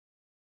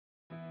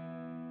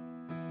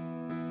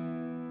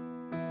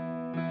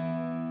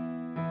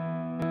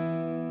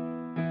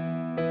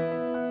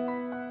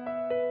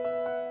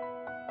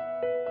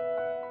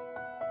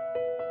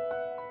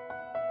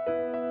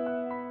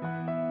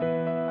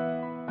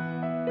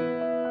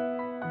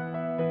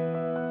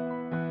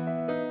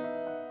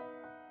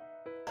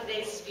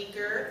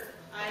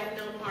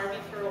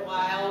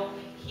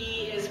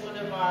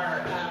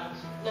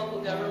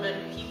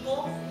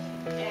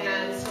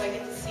And so I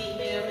get to see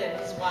him and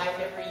his wife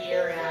every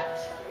year at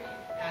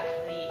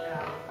the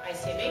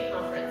ICMA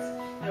conference.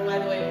 And by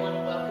the way, I want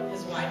to welcome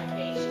his wife,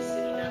 Kate. She's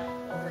sitting up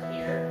over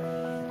here.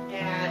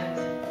 And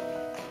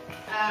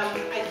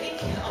I think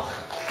they're all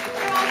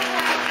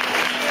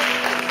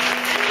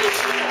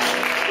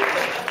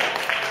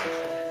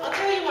I'll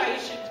tell you why you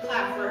should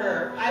clap for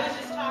her. I was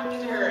just talking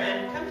to her,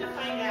 and come to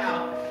find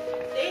out,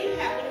 they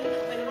had,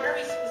 when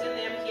Harvey was in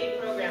the MPA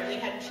program, they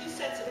had 2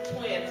 sets of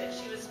twins, and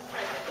she was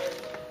pregnant with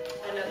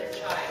another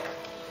child.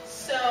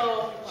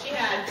 So she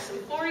had some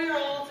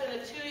 4-year-olds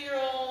and a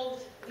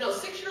 2-year-old, no,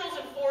 6-year-olds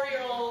and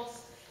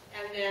 4-year-olds,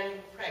 and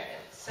then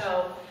pregnant.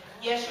 So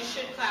yes, you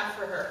should clap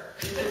for her.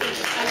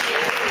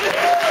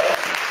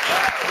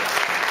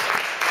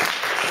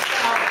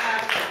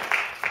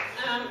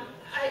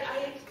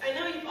 I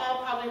know you've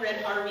all probably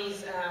read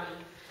Harvey's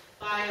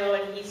bio,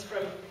 and he's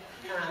from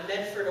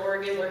Medford,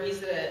 Oregon, where he's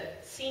the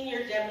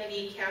senior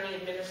deputy county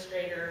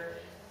administrator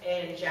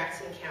in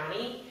Jackson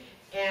County.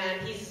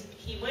 And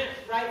he went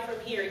right from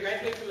here. He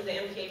graduated from the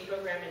MPA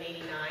program in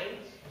 '89,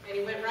 and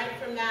he went right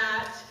from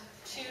that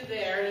to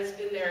there, and he's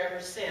been there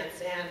ever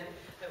since. And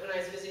when I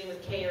was visiting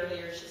with Kay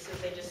earlier, she says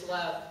they just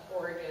love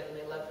Oregon, and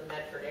they love the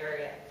Medford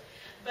area.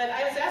 But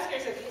I was asking her,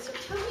 I said, okay, so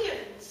tell me a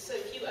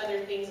few other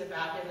things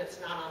about him that's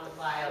not on the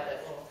bio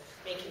that will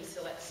make him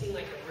seem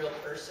like a real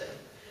person.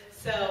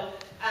 So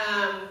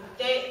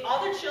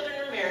all their children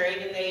are married,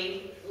 and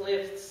they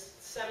live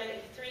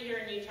 3 here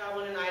in Utah,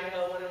 1 in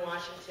Idaho, 1 in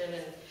Washington,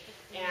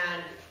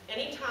 and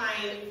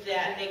anytime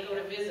that they go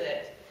to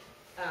visit,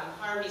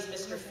 Harvey's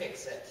Mr.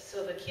 Fix-It.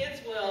 So the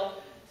kids will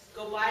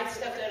go buy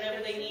stuff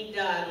whenever they need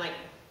done, like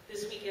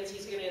this weekend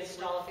he's going to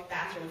install a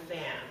bathroom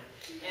fan.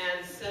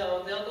 And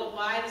so they'll go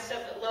buy the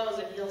stuff at Lowe's,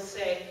 and he'll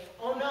say,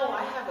 oh no,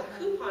 I have a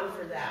coupon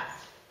for that.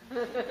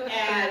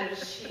 and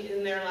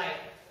they're like,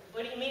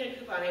 what do you mean a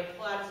coupon? And he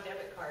pull out his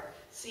debit card.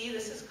 See,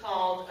 this is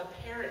called a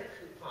parent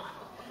coupon.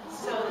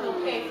 So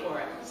he'll pay for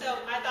it. So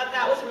I thought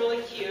that was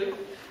really cute.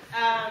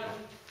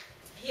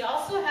 He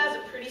also has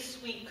a pretty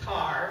sweet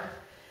car.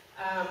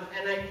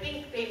 And I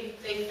think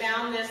they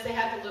found this. They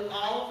had to look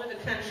all over the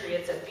country.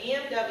 It's a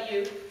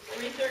BMW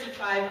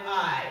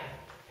 335i.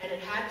 And it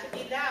had to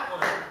be that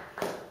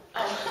one.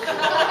 Oh.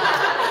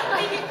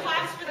 They get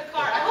claps for the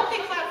car. I hope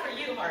they clap for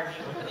you, Harvey.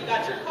 You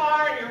got your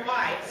car and your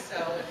wife. So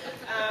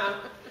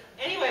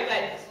anyway,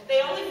 but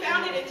they only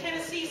found it in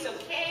Tennessee. So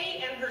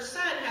Kay and her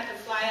son had to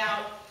fly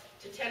out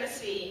to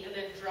Tennessee and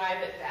then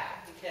drive it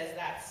back, because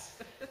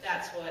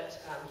that's what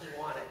he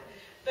wanted.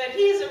 But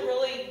he's a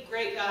really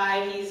great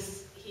guy.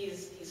 He's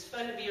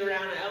fun to be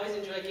around. I always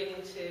enjoy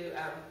getting to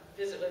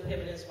visit with him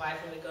and his wife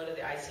when we go to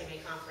the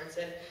ICMA conference.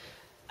 And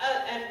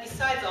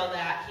besides all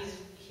that,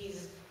 he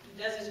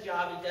does his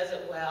job, he does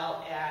it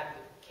well, and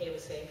Kay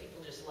was saying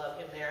people just love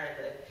him there,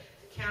 and the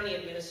county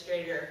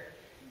administrator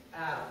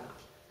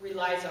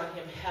relies on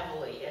him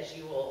heavily, as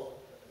you will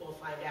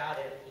find out,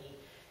 and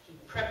he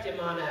prepped him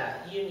on a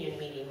union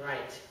meeting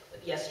right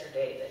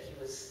yesterday that he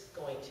was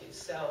going to.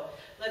 So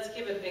let's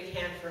give a big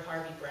hand for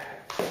Harvey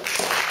Bragg.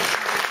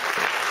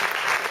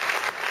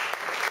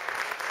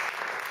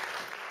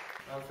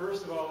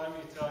 First of all, let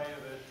me tell you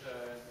that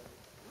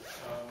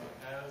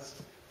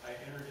as I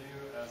interview,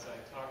 as I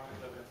talk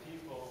with other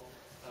people,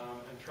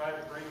 and try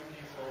to bring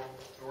people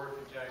to work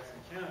in Jackson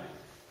County,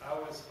 I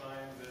always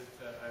find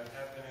that I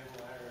have been able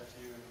to hire a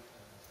few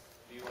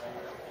BYU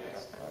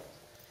MPA students,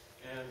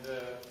 and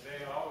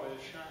they always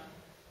shine.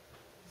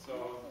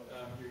 So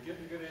you're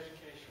getting a good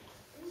education.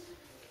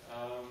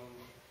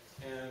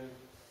 And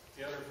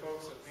the other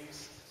folks, at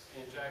least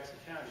in Jackson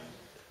County,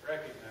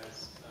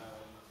 recognize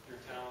your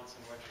talents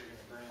and what you're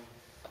going to bring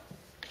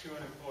to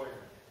an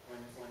employer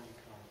when you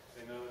come.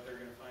 They know that they're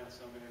going to find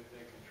somebody that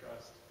they can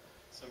trust,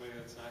 somebody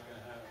that's not going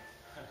to have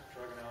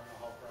drug and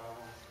alcohol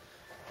problems.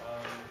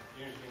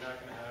 Usually not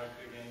going to have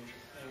big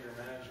anger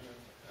management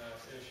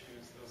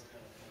issues, those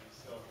kind of things.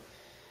 So,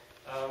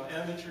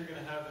 and that you're going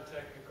to have the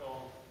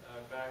technical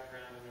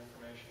background and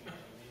information that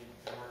you need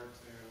in order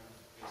to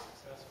be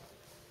successful.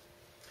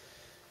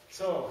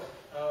 So,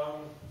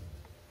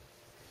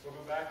 we'll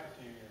go back a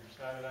few years.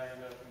 How did I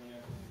end up in the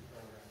MPA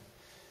program?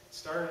 It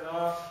started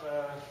off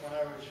when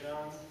I was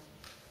young.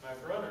 My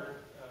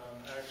brother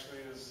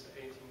actually is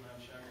 18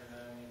 months younger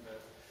than me, but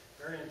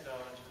very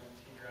intelligent.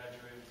 He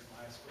graduated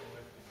from high school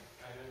with me.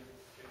 I didn't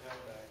know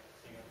that.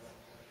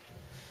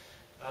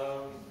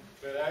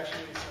 But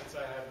actually, since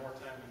I had more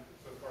time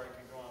before I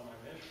could go on my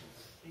mission,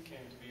 he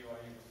came to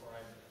BYU before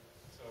I did.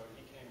 So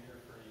he came here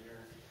for a year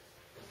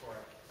before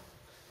I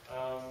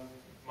came.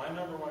 My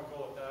number one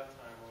goal at that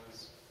time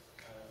was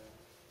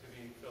to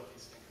be filthy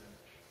stinker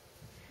rich.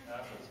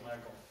 That was my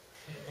goal.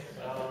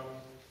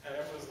 And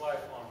it was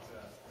lifelong to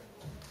that point.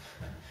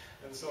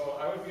 And so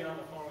I would be on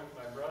the phone with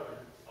my brother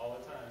all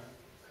the time,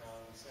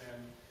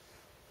 saying,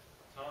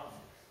 Tom,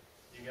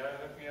 you got to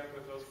hook me up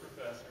with those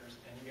professors,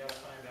 and you got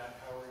to find out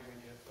how we're going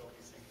to get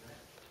filthy stinker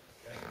rich.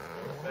 Okay?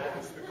 That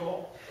is the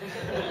goal.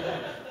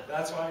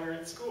 That's why you're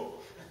in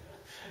school.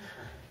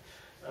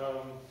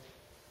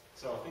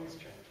 So things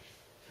change.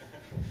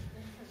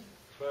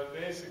 But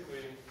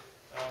basically,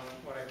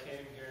 when I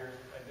came here,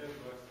 I did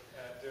look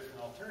at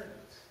different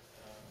alternatives.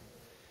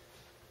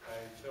 I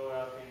filled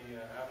out the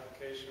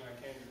application when I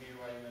came to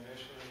BYU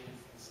initially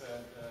and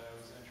said I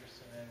was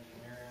interested in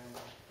engineering,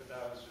 but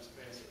that was just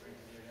basically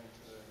to get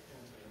into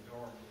the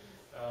door.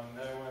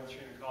 Then I went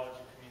through the College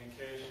of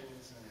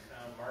Communications and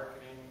found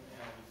marketing,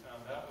 and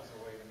found that was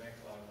a way to make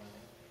a lot of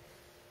money.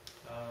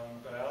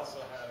 But I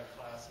also had a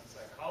class in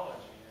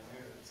psychology, and I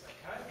knew that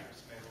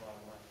psychiatrists made a lot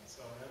of money.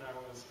 So then I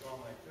was going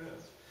like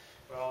this.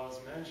 Well,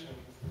 as mentioned,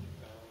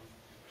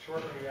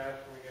 shortly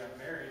after we got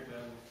married,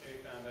 then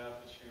Kay found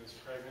out that she was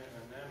pregnant,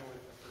 and then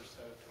with the first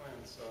set of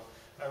twins. So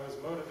I was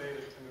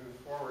motivated to move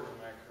forward in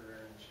my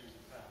career and choose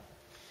a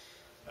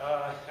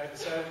path. I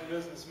decided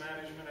business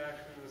management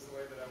actually was the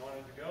way that I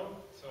wanted to go,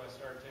 so I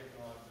started taking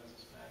a lot of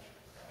business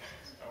management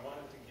classes. I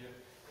wanted to get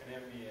an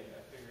MBA.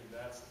 I figured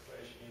that's the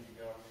place you need to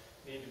go.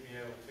 You need to be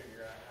able to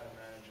figure out how to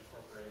manage a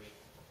corporation,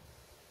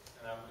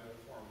 and that would do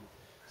it for me.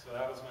 So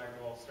that was my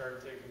goal.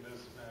 Started taking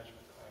business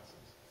management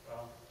classes.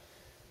 Well,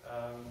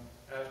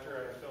 after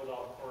I filled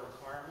all the core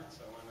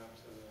requirements, I went up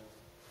to the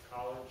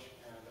college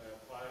and I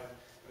applied.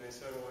 And they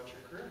said, well, what's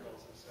your career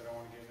goals? I said, I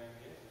want to get an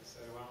MBA. They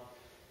said, well,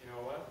 you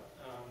know what?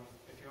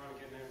 If you want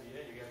to get an MBA,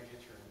 you got to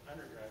get your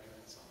undergraduate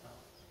in something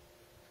else.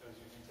 Because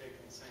you'd be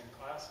taking the same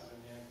classes in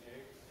the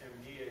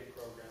MBA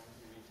program that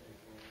you'd be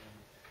taking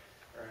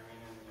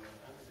in the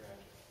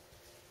undergraduate.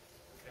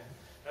 Okay,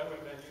 that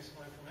would have been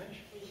useful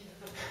information.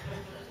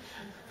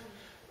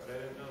 But I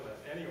didn't know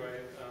that.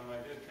 Anyway, I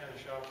did kind of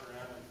shop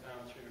around and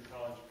found through the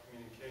College of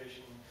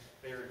Communication,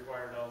 they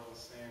required all those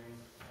same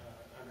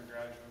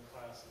undergraduate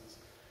classes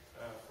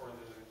for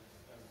the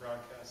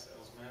broadcast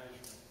sales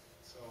management.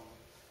 So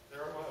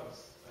there it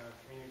was,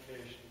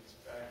 communications,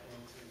 back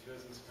into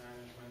business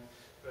management,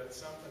 but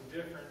something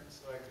different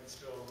so I could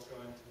still go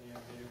into the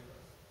MBA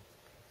program.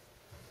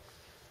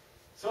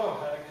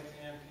 So how did I get to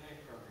the MPA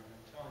program?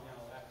 I'm telling you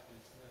all that to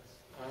get to this.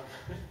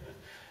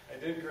 I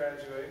did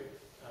graduate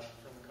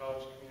from the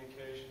College of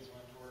Communications,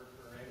 went to work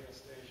for a radio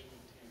station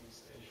and TV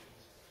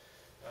stations.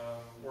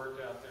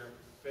 Worked out there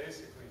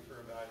basically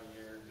for about a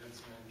year, did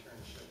some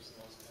internships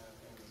and those kind of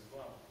things as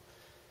well.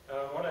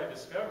 What I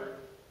discovered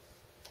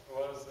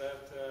was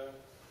that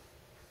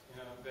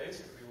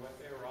basically what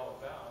they were all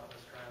about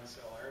was trying to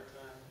sell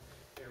airtime.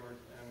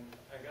 And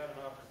I got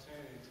an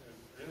opportunity to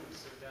really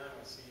sit down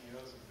with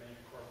CEOs of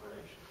major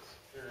corporations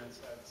here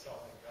inside the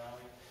Salt Lake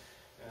Valley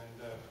and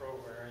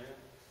Provo area,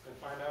 and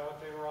find out what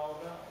they were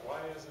all about.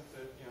 Why is it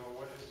that,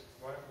 why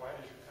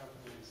does your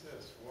company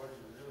exist? What are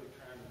you really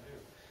trying to do?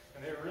 And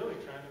they were really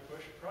trying to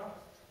push a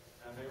product.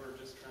 And they were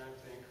just trying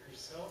to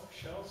increase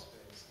shelf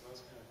space and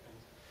those kind of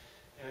things.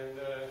 And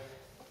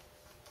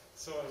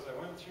so as I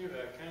went through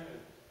that, kind of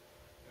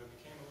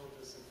became a little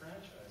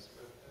disenfranchised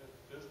with the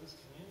business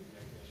community,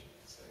 I guess you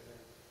could say.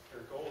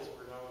 Their goals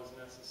were not always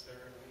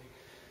necessarily,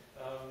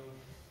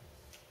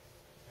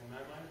 in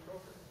my mind,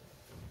 appropriate.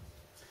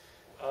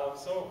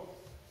 So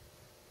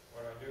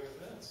what do I do with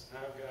this?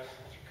 Now I've got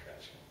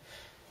undergraduate,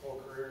 whole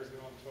career is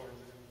going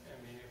towards an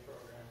MBA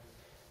program.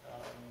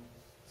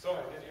 So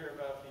I did hear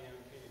about the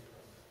MPA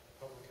program,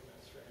 Public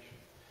Administration,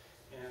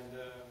 and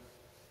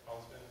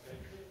always been a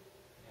patriot,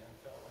 and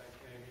felt like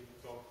maybe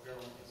local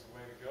government was the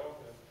way to go,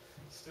 but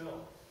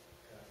still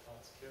got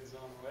lots of kids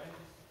on the way.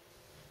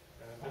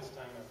 And at this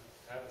time I've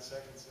had the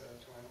second set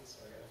of twins,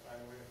 so I got to find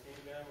a way to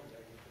feed them. We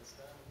got to get this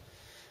done.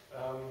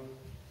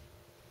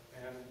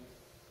 And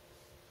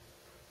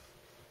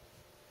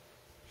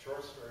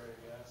short story, I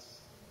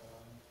guess.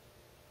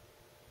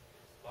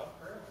 A lot of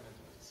prayer went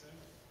into the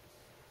decision.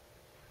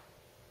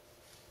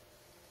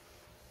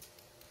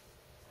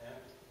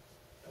 And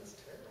that's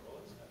terrible,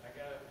 isn't it? I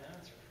got an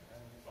answer from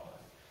Heavenly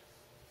Father.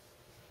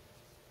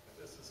 But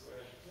this is the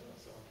way I should go,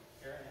 so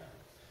here I am.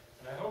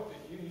 And I hope that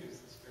you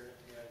use the Spirit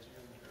to guide you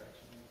in the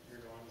direction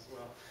you're going as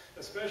well.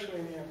 Especially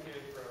in the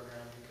MPA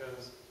program,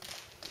 because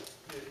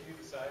if you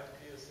decide to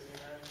be a city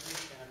manager,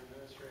 county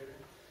administrator,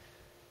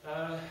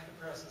 the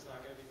press is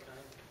not going to be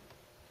kind to you.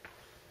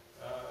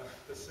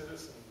 The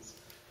citizens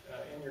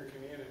in your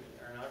community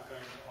are not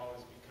going to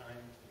always be kind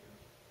to you.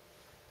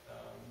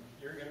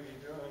 You're going to be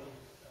doing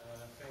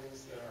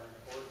things that are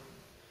important,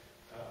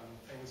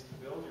 things to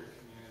build your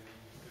community.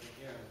 But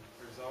again,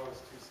 there's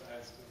always two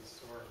sides to the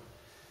story.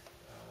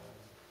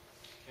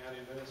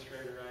 County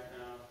administrator right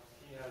now,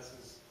 he has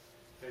his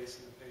face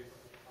in the paper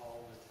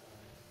all the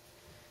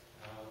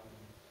time.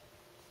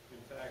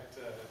 In fact,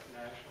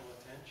 national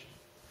attention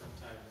from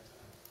time to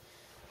time.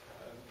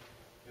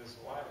 His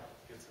wife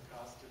gets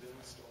accosted in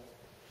the store.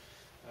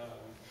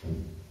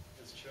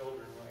 His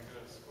children, when they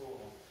go to school,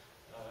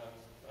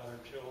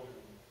 other children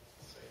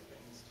say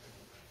things to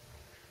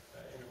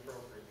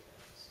inappropriate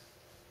things.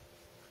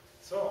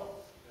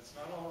 So, it's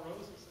not all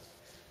roses.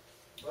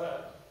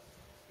 But,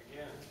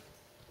 again,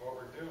 what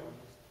we're doing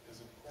is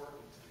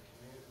important to the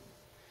community.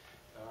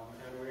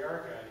 And we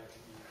are guiding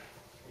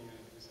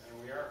communities, and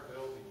we are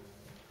building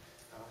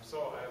them.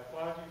 So I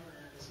applaud you for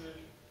your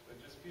decision, but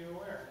just be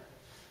aware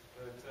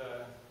that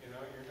you're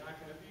not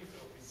going to be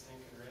filthy,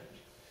 stinking rich,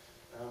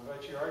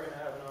 but you are going to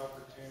have an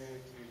opportunity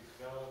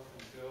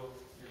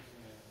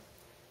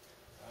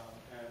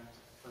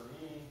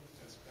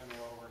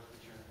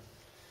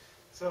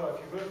So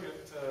if you look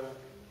at,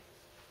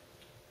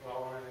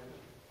 well,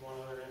 one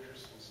other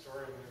interesting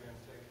story, I'm not going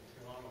to take it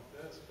too long with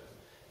this, but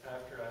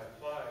after I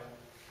applied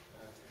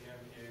to the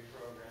MPA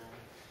program,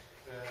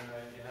 then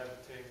you had to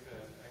take the,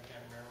 I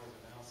can't remember, was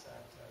it an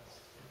LSAT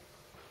test?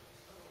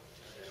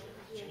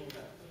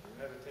 GMAT.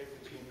 I had to take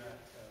the GMAT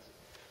test.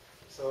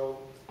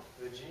 So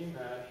the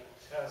GMAT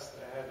test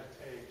that I had to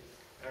take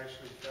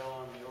actually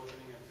fell on the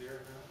opening of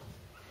Deer Hunt.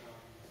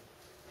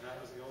 And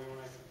that was the only one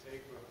I could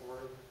take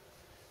before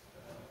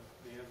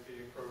the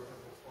MPA program,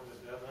 before the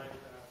deadline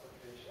for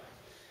application.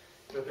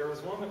 But there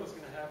was one that was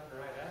going to happen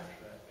right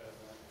after that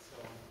deadline.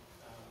 So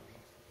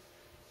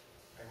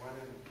I went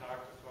in and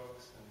talked to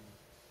folks, and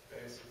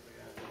basically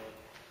I ended up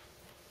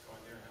going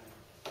Deer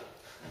Hunting.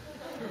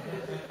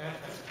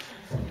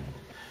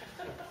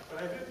 But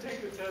I did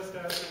take the test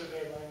after the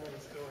deadline and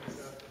was still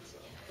accepted. So.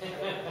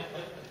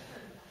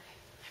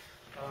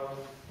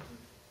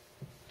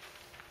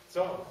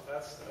 So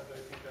that's, I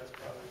think that's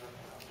probably not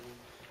happening.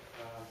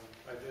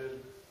 I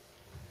did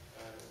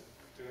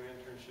do an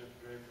internship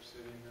at Vapor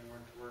City and then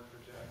went to work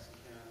for Jackson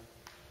County.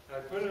 And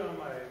I put it on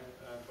my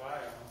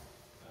bio,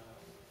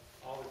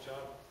 all the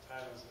job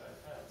titles that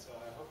I've had, so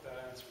I hope that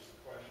answers the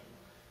question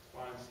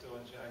why I'm still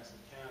in Jackson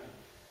County.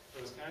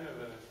 It was kind of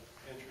an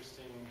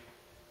interesting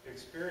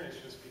experience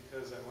just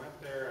because I went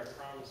there, I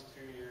promised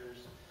 2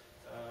 years,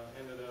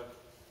 ended up,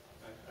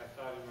 I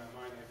thought in my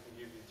mind I can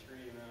give you 3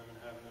 and then I'm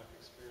going to have enough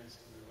experience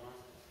to move on.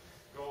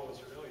 The goal was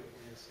really to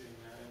be a city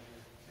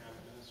manager, county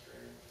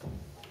administrator.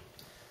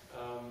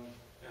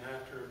 And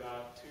after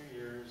about 2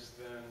 years,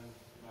 then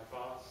my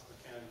boss, the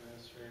county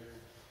administrator,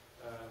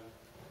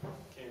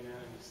 came in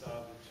and he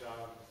saw the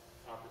job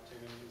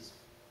opportunities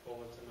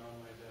bulletin on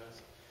my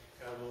desk,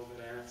 got a little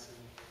bit antsy,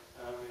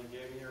 and he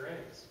gave me a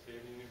raise, gave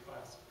me a new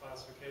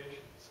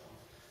classification. So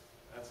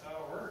that's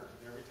how it worked.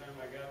 And every time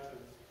I got to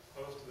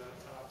close to that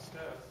top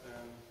step,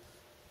 then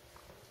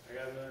I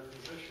got another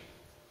position.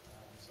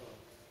 So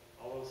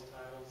all those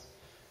titles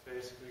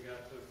basically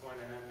got to the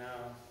point I am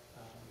now.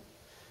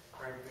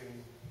 Frankly,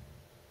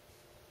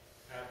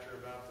 after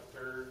about the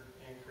 3rd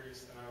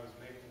increase, then I was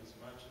making as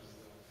much as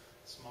the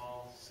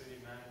small city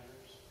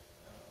managers.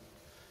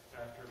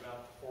 After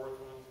about the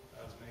 4th one,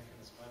 I was making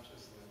as much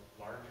as the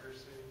larger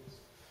cities.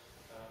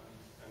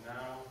 And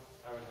now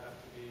I would have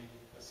to be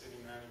a city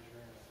manager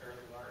in a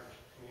fairly large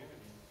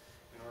community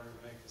in order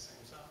to make the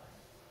same salary.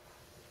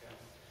 Okay?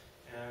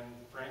 And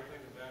frankly,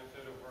 the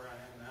benefit of where I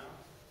am now,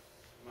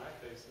 my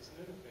face isn't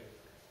in the paper.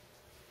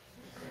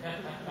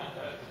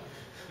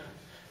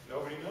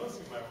 Nobody knows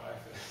who my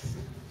wife is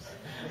in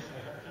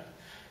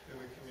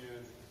the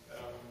community.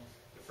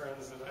 The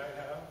friends that I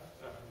have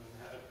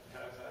had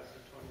for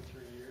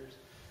 23 years,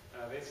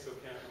 they still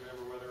can't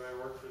remember whether I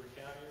work for the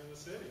county or the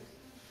city.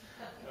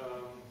 I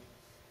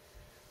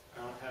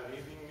don't have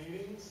evening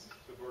meetings.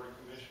 The Board of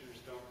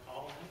Commissioners don't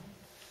call me.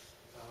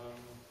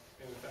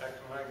 In fact,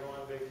 when I go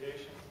on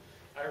vacation,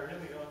 I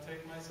really don't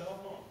take my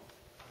cell phone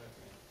with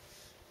me.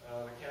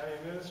 The county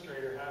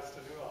administrator has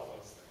to do all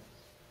those things.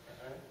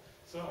 Right?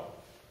 So,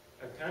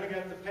 I've kind of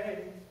got the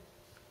pay,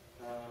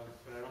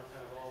 but I don't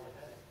have all the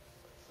headache.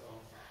 So,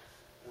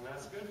 and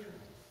that's good for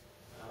me.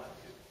 I like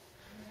it.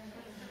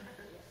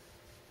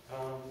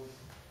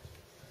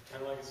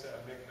 And like I said,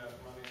 I make enough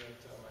money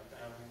that my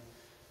family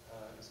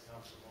is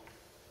comfortable.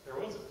 There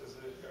was a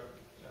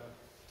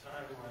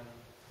time when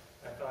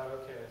I thought,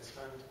 okay, it's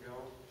time to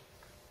go,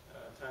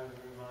 time to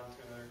move on to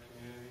another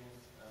community,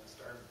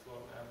 started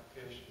floating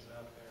applications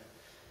out there.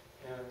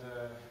 And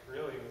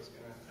really I was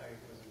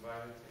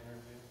invited to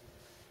interview.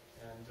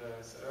 And I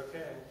said,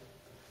 okay.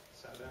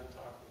 Sat down and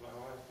talked with my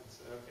wife and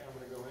said, okay, I'm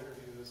going to go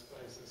interview this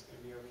place. It's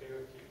going to be okay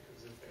with you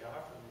because if they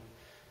offer me,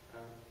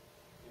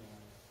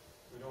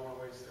 we don't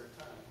want to waste their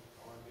time.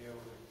 I want to be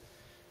able to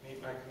meet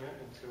my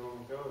commitment to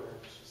them and go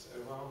there. She said,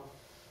 well,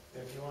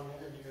 if you want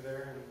to interview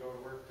there and go to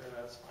work there,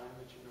 that's fine,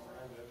 but you know where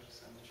I live,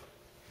 just send the check.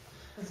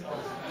 So,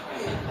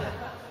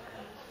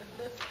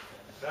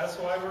 that's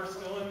why we're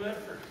still in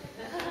Medford.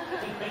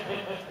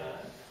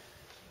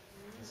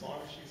 As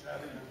long as she's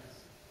happy.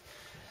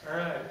 All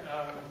right.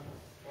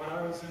 When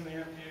I was in the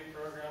MPA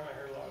program, I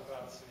heard a lot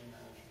about city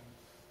management,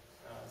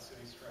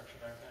 city structure,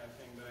 that kind of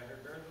thing, but I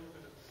heard very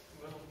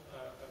little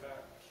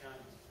about county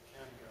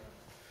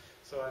government.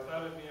 So I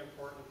thought it'd be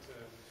important to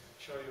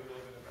show you a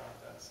little bit about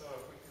that. So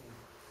if we can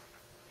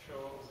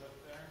show what was up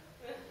there.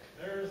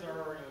 There's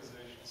our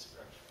organizational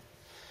structure.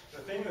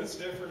 The thing that's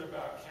different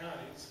about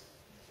counties,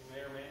 you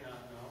may or may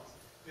not know,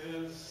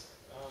 is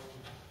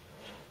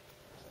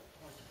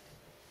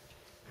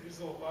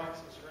these little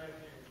boxes right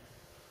here.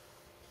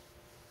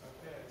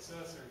 Okay,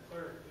 assessor,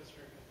 clerk,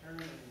 district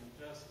attorney,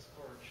 justice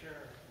court,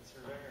 sheriff, and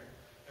surveyor.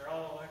 They're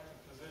all elected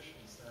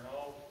positions. They're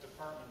all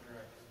department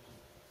directors.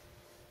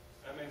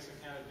 That makes it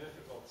kind of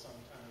difficult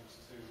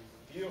sometimes to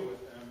deal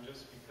with them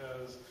just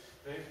because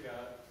they've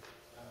got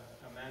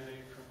a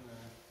mandate from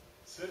the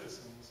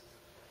citizens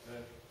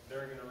that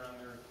they're going to run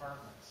their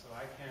department. So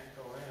I can't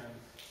go in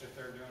if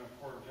they're doing a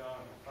poor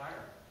job and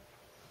fire them.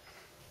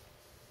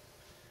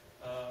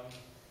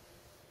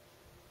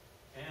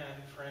 And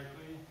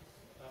frankly,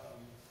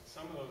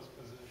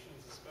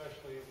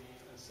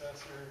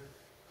 assessor,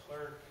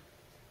 clerk,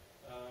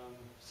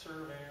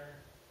 surveyor,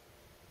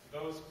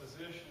 those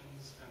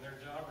positions and their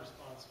job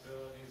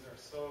responsibilities are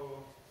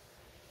so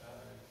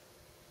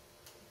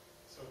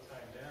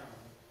tied down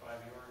by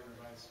the Oregon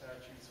revised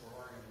statutes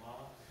or Oregon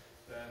law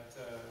that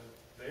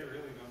they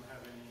really don't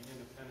have any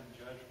independent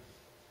judgment.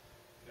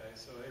 Okay,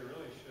 so they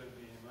really should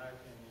be, in my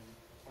opinion,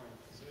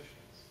 appointed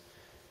positions.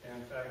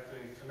 And in fact,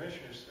 the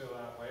commissioners feel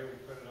that way. We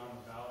put it on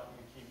the ballot, and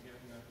it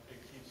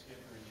keeps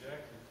getting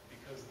rejected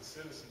because the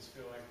citizens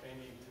feel like they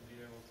need to be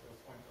able to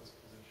appoint those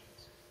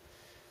positions.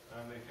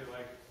 They feel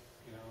like,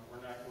 you know,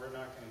 we're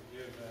not going to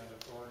give that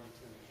authority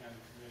to the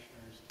county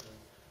commissioners to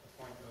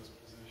appoint those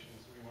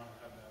positions. We want to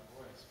have that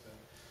voice. But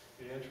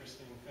the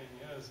interesting thing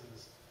is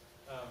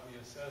the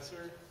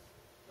assessor,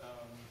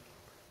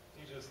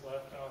 he just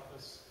left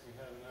office. We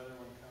had another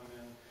one come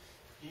in.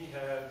 He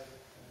had,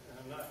 and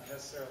I'm not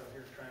necessarily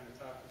here trying to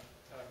talk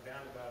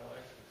down about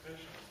elected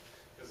officials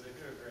because they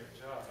do a great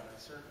job, and I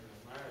certainly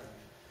admire them.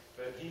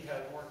 But he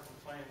had more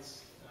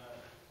complaints,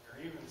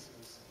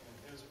 grievances in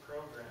his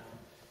program,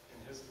 in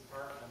his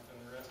department,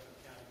 than the rest of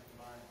the county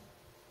combined.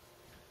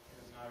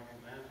 He was not a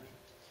good manager.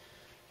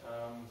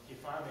 He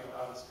finally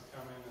allowed us to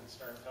come in and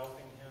start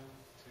helping him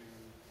to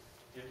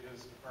get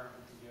his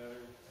department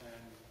together,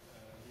 and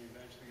he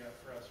eventually got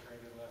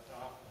frustrated, left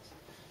office.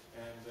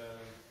 And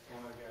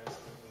one of the guys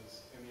that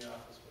was in the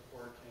office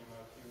before came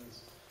up. He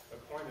was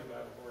appointed by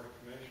the Board of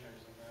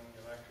Commissioners, and then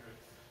the electorate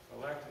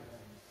elected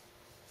him.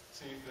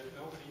 See, but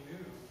nobody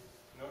knew.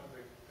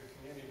 The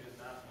community did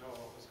not know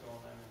what was going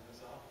on in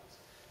his office.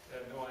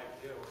 They had no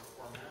idea what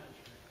poor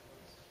management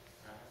was.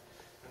 Right?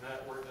 And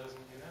that word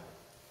doesn't get out.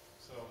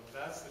 So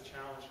that's the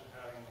challenge of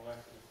having an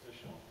elected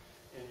official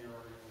in your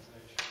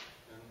organization.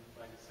 And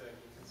like I said,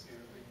 you can see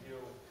that we deal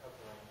with a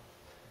couple of them.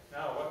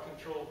 Now, what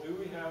control do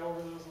we have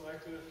over those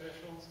elected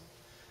officials?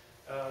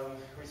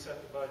 We set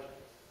the budget.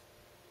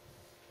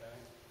 Okay?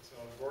 So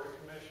the Board of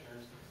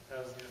Commissioners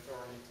has the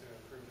authority to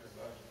approve their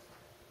budget.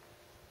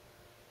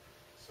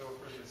 So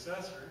for the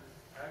assessor,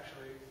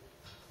 actually,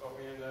 what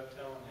we ended up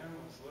telling him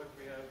was, look,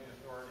 we have the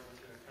authority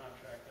to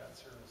contract that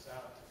service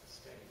out to the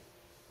state.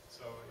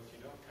 So if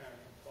you don't kind of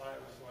comply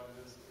with what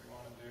it is that we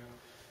want to do,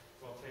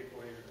 we'll take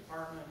away your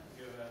department and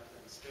give that to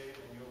the state,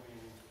 and you'll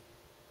be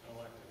an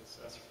elected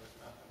assessor with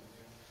nothing to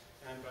do.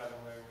 And by the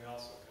way, we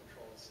also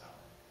control the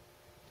salary.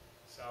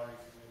 The salary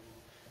committee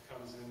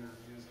comes in,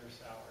 reviews their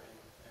salary,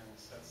 and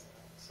sets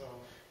that. So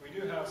we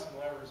do have some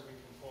levers we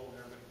can pull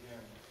there, but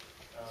again,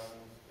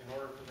 in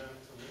order for them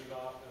to leave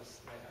office,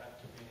 they have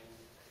to be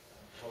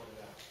voted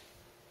out.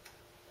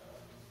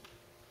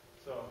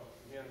 So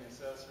again, the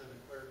assessor, the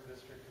clerk,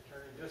 district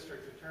attorney.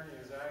 District attorney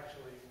is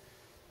actually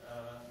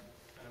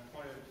an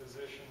appointed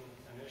position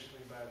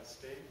initially by the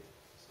state.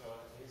 So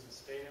he's a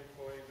state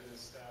employee, but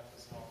his staff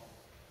is all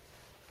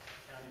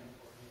county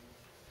employee.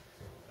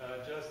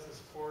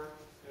 Justice court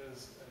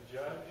is a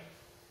judge,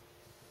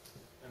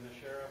 and the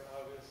sheriff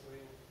obviously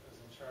is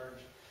in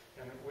charge.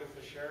 And with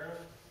the sheriff,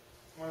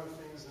 one of the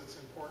things that's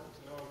important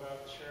to know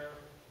about the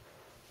sheriff,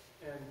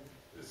 and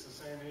it's the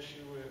same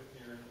issue with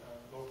your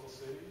local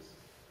cities,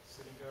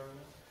 city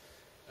government,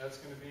 that's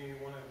going to be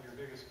one of your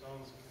biggest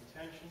bones of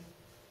contention,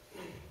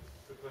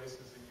 the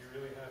places that you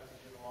really have to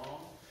get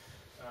along,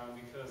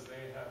 because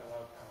they have a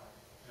lot of power,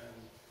 and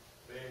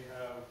they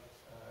have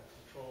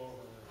control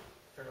over a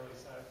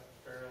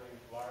fairly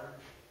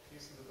large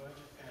piece of the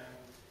budget, and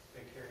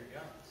they carry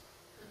guns.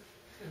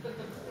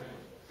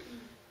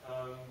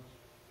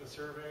 The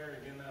surveyor,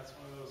 again, that's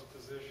one of those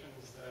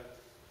positions that,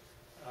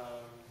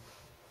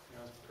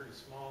 it's pretty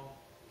small.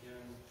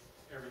 Again,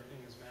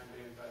 everything is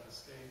mandated by the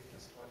state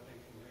as to what they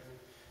can do.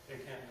 They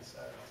can't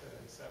decide to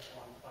accept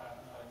one plat,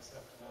 not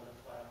accept another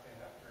plat. They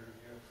have to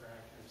review it for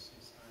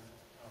accuracy, sign it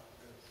off of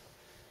this.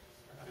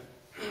 Right?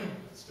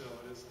 But still,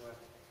 it is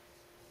elected.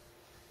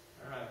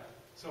 All right.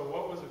 So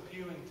what was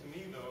appealing to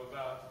me, though,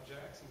 about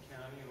Jackson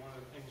County, and one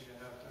of the things you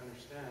have to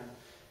understand,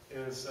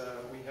 is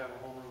we have a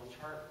home rule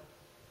charter.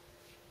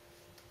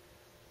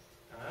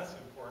 And that's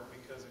important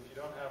because if you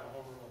don't have a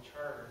home rule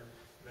charter,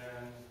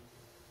 then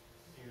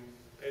you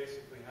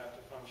basically have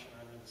to function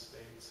under the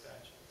state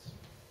statutes.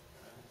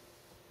 Right?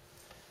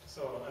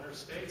 So under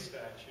state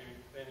statute,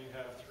 then you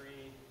have 3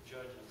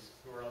 judges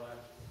who are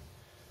elected.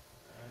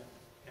 Right?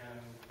 And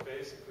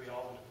basically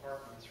all the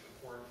departments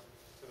report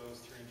to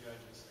those 3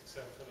 judges,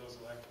 except for those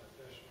elected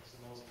officials.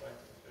 And those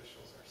elected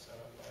officials are set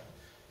up by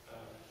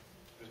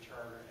the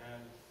charter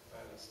and by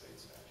the state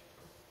statute.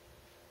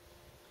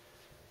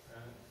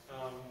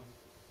 Right?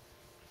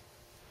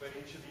 But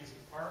each of these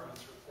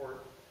departments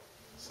report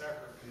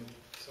separately,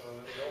 so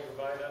that they'll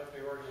divide up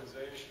the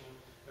organization,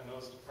 and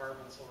those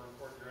departments will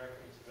report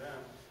directly to them,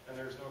 and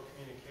there's no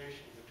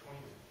communication between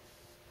them.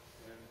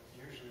 And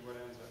usually what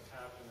ends up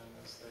happening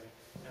is they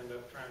end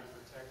up trying to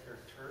protect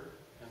their turf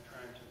and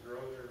trying to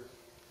grow their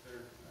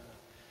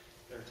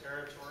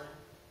territory.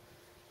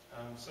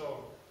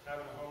 So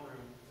having a home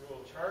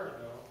rule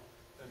charter, though,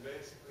 then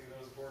basically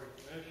those Board of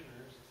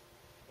Commissioners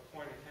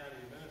appoint a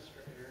county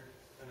administrator,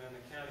 and then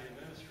the county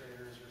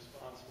administrator is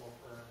responsible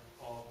for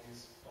all of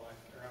these all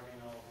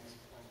of these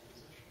appointed positions.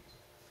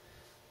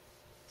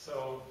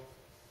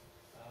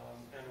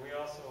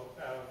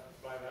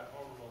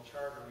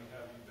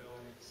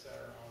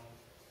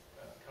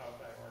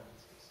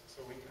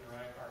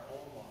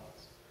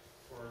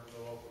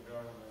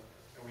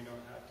 and we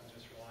don't have to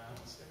just rely on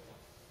the state law.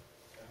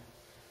 Okay?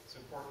 It's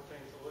an important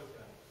thing to look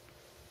at.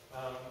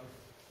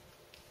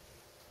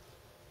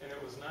 And it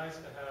was nice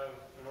to have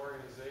an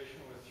organization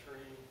with 3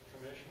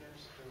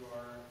 commissioners who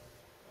are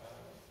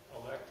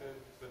elected,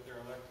 but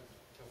they're elected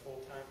to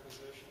full-time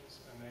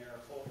positions, and they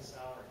are fully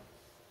salaried.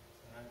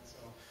 Right?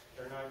 So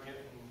they're not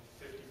getting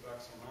 $50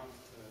 a month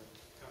to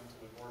come to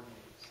the board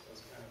meetings, those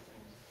kind of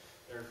things.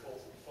 They're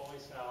fully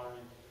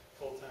salaried,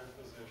 full-time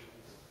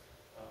positions,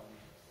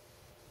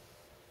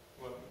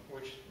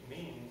 which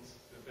means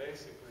that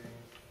basically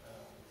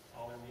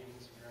all their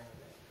meetings are during the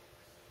day.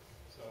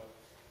 So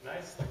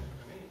nice thing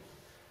for me.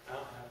 I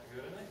don't have to go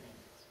to night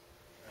meetings.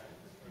 Right?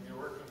 When you're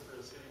working for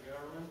a city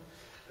government,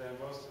 then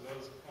most of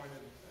those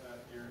appointed,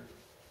 your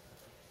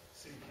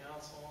city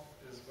council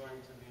is going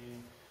to be,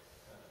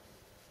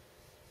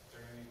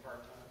 they're going to be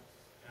part-time,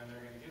 and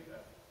they're going to get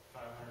that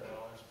 $500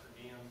 per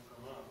diem per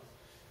month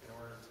in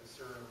order to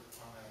serve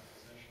on that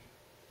position,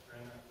 or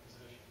in that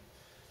position.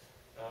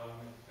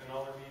 And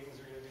all their meetings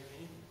are going to be in the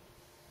evening.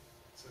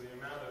 So the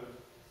amount of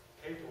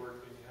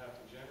paperwork that you have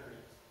to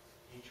generate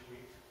each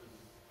week for the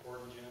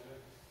board agenda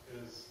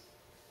is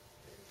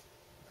big.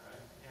 All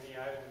right? Any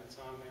item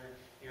that's on there,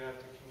 you have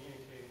to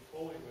communicate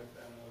fully with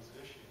them those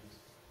issues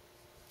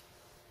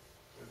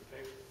with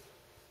paper.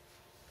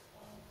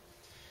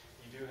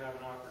 You do have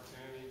an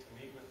opportunity to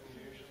meet with them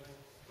usually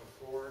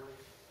before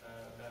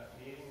that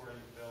meeting where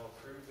they'll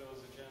approve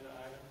those agenda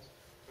items.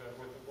 But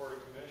with the Board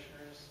of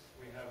Commissioners,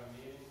 we have a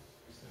meeting.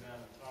 We sit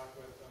down and talk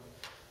with them.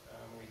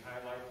 We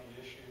highlight the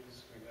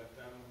issues. We let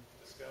them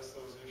discuss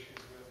those issues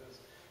with us.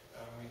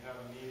 We have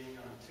a meeting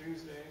on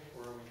Tuesday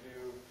where we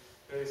do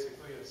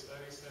basically a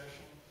study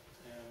session,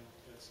 and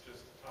it's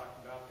just to talk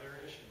about their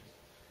issues.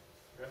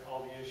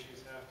 All the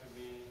issues have to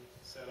be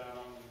set out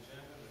on the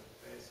agenda,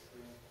 but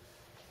basically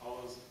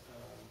all those,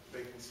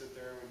 they can sit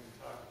there and we can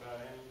talk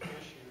about any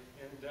issue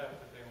in depth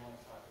that they want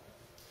to talk about.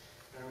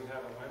 And we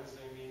have a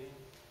Wednesday meeting,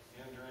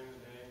 again during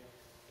the day,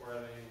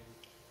 where they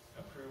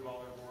approve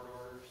all their board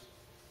orders.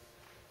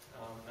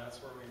 That's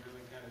where we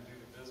really kind of do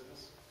the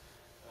business.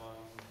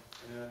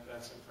 And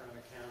that's in front of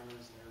the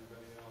cameras and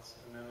everybody else.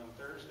 And then on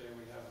Thursday,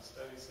 we have a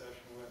study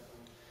session with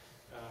them,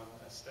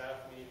 a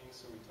staff meeting,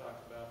 so we talk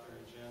about their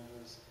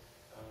agendas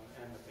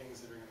and the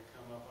things that are going to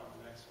come up on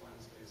the next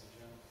Wednesday's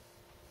agenda.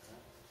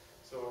 Right?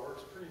 So it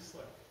works pretty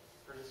slick,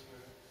 pretty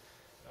smooth.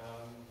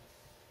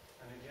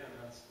 And again,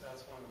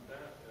 that's one of the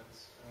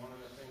benefits, and one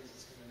of the things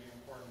that's going to be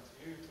important to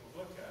you to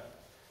look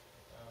at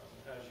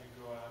as you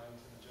go out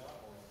into the job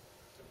world,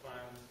 to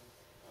find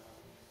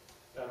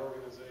that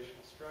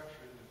organizational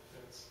structure that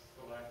fits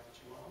the life that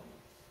you want to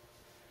live.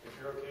 If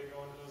you're okay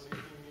going to those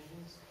evening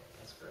meetings,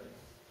 that's great.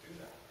 Do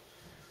that.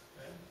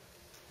 Okay?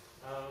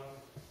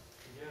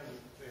 Again,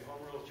 the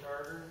Home Rule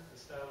Charter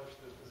established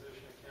the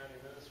position of county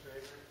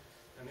administrator,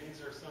 and these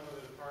are some of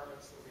the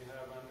departments that we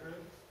have under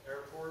it.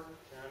 Airport,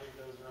 county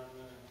does run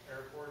the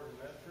airport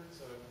in Medford,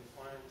 so if you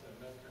fly into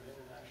Medford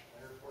International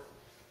Airport,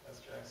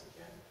 that's Jackson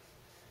County.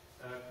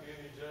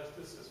 Community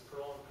Justice is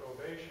parole and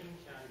probation.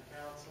 County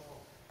Council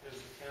is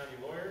the county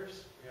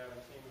lawyers. We have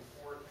a team of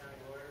 4 county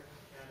lawyers,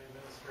 county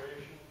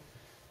administration,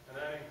 and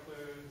that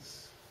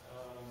includes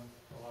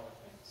a lot of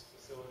things: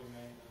 facility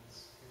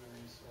maintenance, human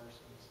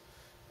resources,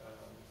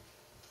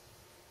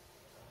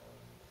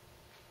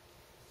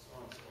 so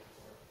on and so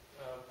forth.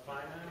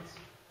 Finance,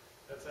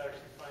 that's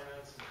actually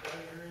finance and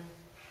treasury.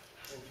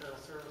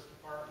 Internal Service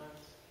Department,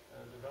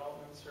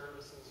 Development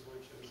Services,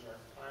 which is our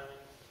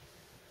planning,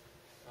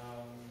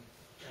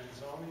 and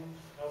zoning,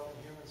 Health and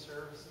Human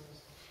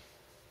Services,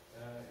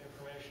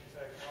 information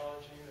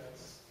technology,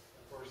 that's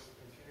of course the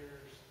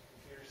computers,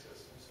 computer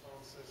systems,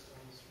 phone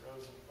systems,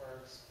 roads and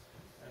parks,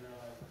 and our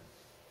library.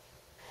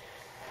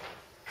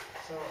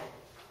 So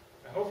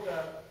I hope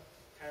that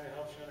kind of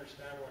helps you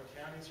understand what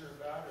counties are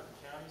about, or the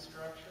county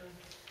structure,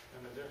 and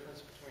the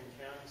difference between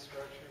county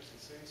structures and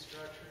city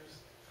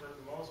structures. For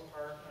the most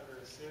part, under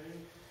a city,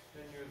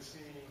 then you would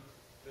see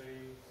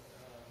the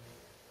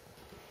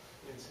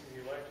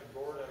elected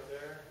board up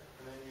there,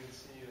 and then you would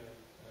see a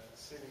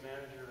city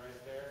manager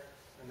right there,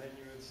 and then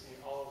you would see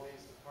all of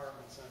these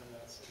departments under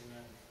that city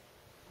manager.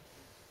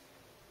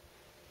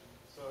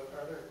 So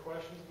are there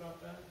questions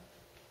about that?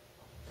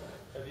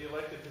 Are the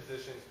elected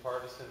positions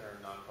partisan or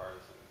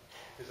nonpartisan?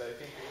 Because I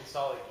think in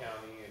Salt Lake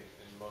County and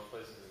in most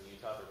places in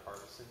Utah, they're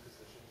partisan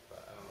positions,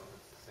 but I don't know if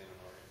it's the same in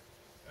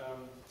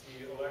Oregon.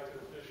 The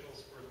elected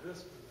officials for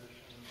this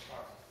position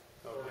are.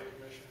 Board of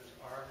Commissioners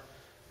are.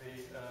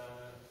 The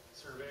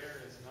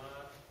surveyor is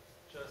not.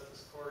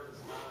 Justice Court is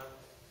not.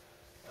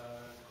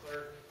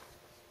 Clerk,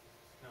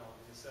 no,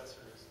 the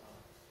assessor is not.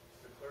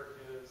 The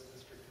clerk is,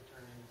 district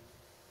attorney,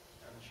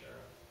 and the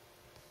sheriff.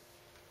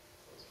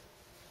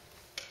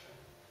 Okay.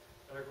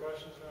 Other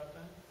questions about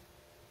that?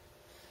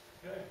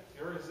 Okay.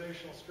 The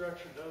organizational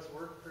structure does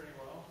work pretty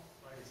well,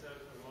 like I said,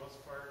 for the most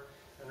part.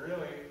 And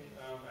really,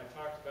 I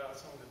talked about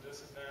some of the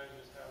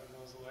disadvantages having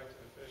those elected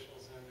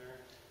officials in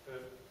there,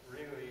 but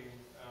really,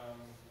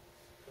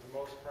 for the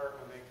most part,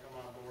 when they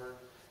come on board,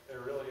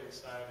 they're really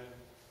excited.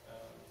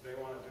 They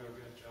want to do a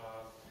good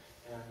job.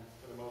 And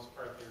for the most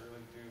part, they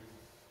really do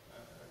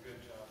a good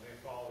job. They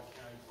follow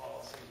county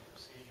policies,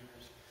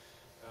 procedures.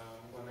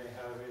 When they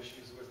have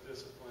issues with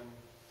discipline,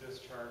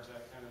 discharge,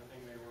 that kind of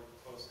thing, they work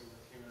closely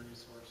with human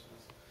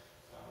resources.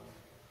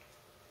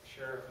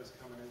 Sheriff is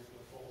coming into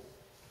the fold.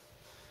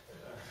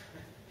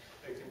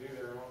 They can do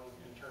their own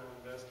internal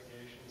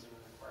investigations and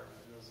are required to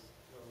do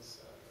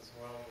those as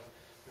well. But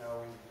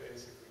now we've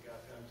basically got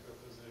them to a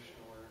position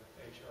where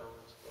HR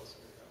works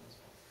closely with them as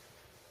well.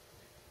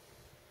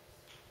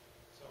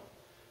 So,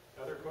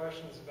 other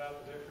questions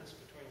about the difference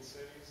between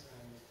cities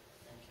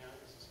and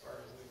counties as far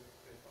as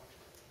they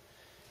function?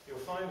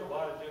 You'll find a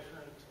lot of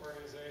different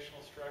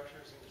organizational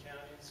structures in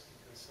counties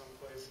because some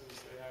places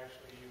they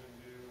actually even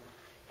do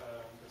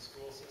the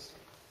school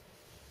system.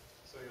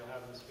 So you'll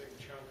have this big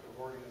chunk of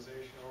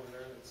organization over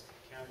there that's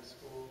county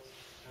schools,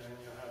 and then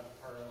you'll have the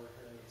part over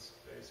here that's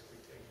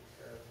basically taking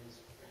care of these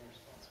main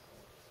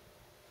responsibilities.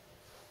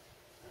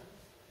 Right.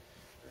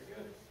 Very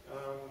good.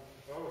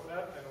 Well, with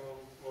that, then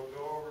we'll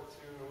go over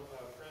to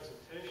a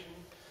presentation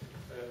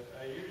that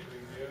I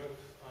usually give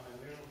on a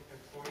new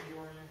employee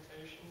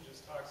orientation.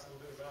 Just talks a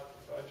little bit about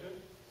the budget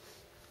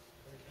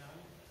for the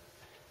county.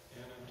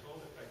 And I'm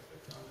told if I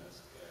click on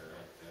this there,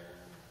 right there,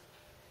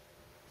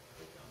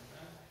 click on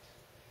that.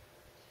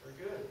 We're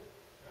good.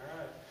 All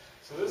right.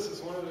 So this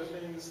is one of the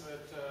things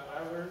that I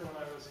learned when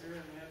I was here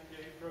in the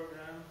MPA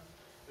program,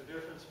 the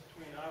difference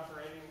between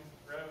operating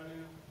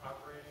revenue,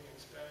 operating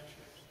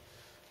expenditures,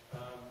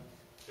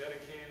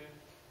 dedicated,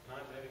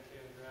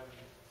 non-dedicated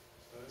revenue.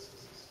 So this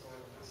is the story.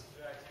 This is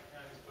Jackson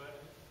County's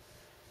budget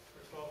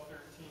for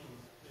 12-13.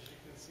 As you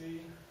can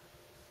see,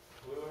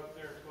 blue up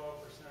there,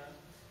 12%.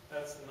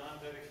 That's the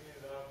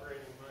non-dedicated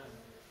operating money.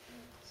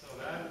 So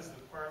that is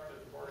the part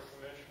that the Board of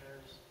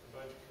Commissioners,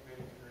 the Budget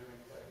Committee can really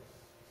play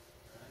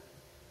with. Right?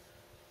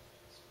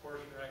 This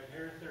portion right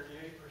here,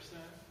 38%,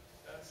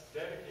 that's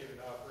dedicated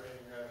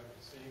operating revenue.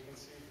 So you can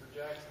see for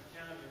Jackson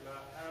County,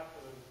 about half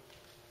of the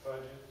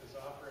budget is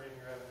operating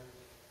revenue,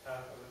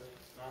 half of it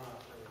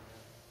non-operating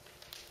revenue.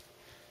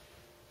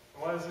 And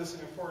why is this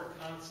an important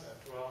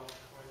concept? Well,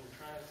 when you're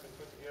trying to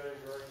put together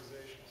your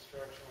organizational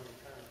structure, when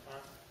you're trying to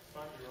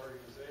fund your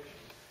organization,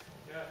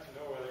 you have to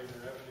know whether your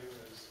revenue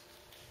is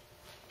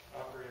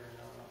operating or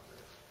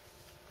non-operating.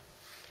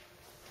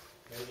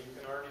 Maybe you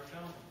can already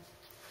tell me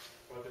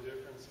what the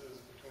difference is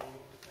between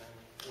and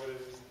what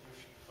it is that you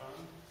should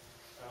fund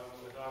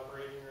with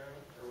operating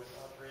revenue, or with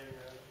operating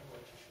revenue, what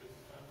you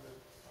shouldn't fund with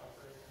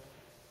operating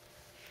revenue.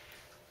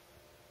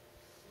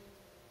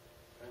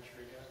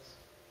 Venture a guess?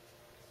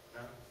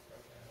 No?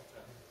 Okay, I'll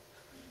tell you.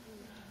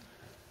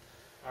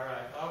 All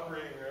right,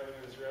 operating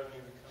revenue is revenue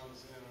that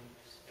comes in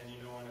and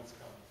you know when it's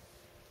coming.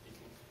 You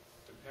can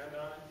depend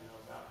on it, you know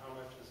about how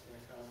much is going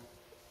to come.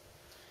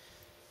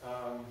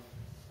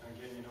 And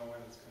again, you know when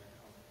it's going to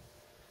come.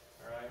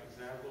 All right,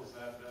 examples,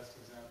 that best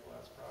example,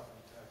 that's property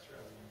tax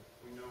revenue.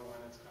 We know when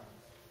it's coming.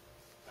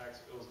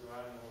 Tax bills go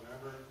out in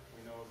November.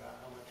 We know about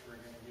how much we're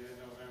going to get in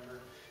November.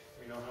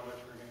 We know how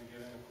much we're going to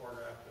get in the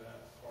quarter after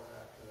that,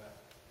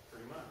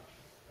 pretty much.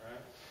 All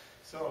right?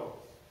 So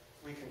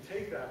we can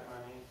take that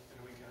money and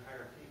we can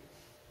hire people.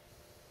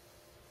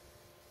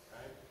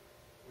 Right?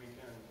 We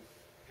can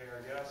pay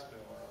our gas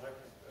bill, our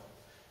electric bill,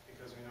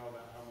 because we know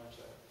about how much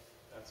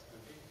that's going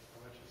to be,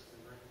 how much it's going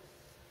to bring.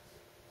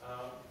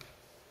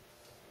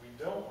 We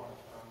don't want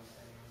to fund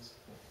things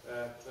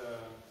that,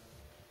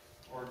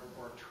 or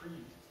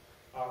treat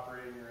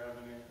operating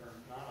revenue or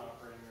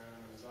non-operating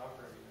revenue as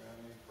operating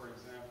revenue. For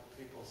example,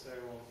 people say,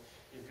 well,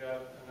 you've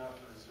got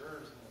enough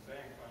reserves in the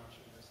bank, why don't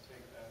you just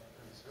take that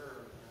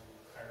reserve and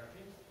hire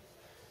people?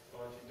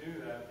 Well, if you do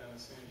that, then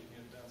as soon as you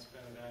get done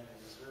spending down your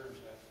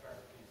reserves, you have to fire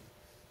people.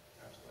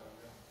 That's what I'll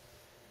do.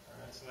 All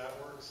right, so that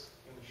works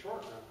in the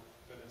short run,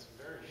 but it's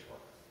very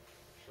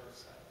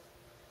short-sighted.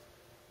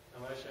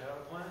 Unless you have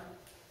a plan.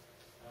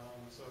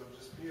 So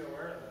just be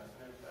aware of that.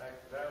 And in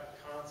fact, that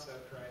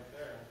concept right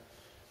there,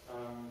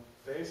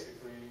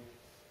 basically,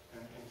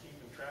 and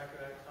keeping track of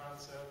that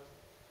concept,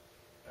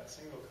 that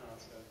single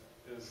concept,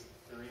 is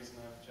the reason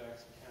I'm at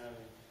Jackson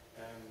County,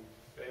 and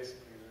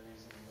basically the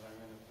reason that I'm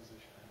in the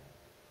position I'm in.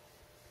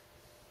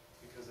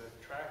 Because I've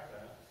tracked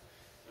that,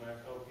 and I've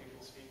held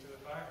people's feet to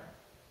the fire,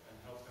 and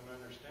helped them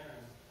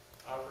understand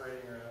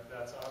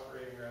that's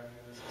operating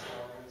revenue, this is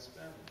how we're going to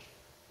spend it.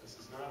 This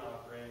is not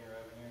operating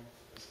revenue,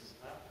 this is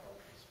not how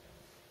we're going to spend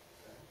it.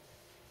 Okay?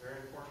 Very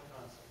important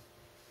concept.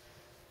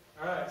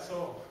 All right,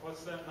 so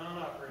what's that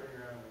non-operating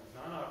revenue?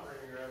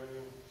 Non-operating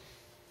revenue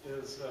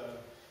is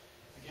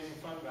beginning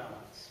fund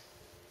balance.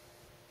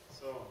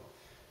 So,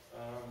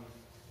 and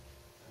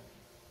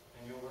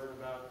you'll learn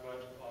about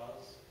budget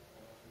laws,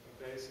 but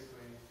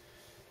basically,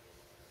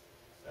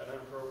 that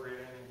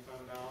unappropriated ending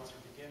fund balance or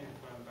beginning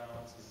fund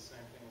balance is the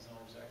same thing as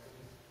owner's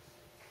equity.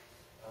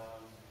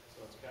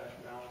 So it's cash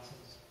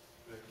balances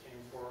that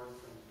came forward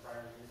from the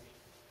prior years.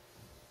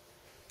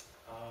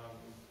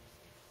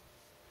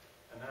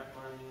 And that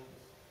money,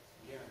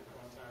 again,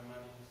 one-time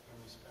money, when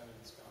you spend it,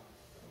 it's gone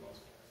for the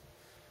most part.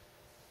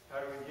 How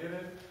do we get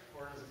it?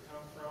 Where does it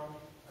come from?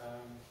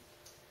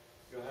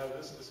 You'll have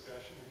this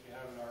discussion if you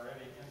haven't already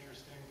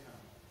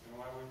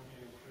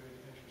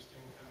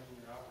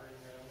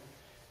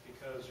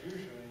because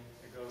usually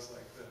it goes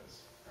like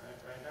this, right?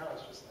 Right now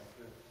it's just like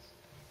this.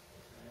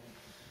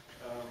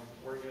 Right?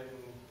 We're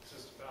getting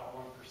just about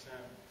 1%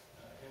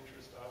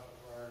 interest off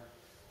of our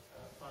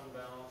fund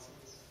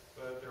balances,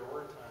 but there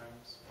were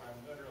times when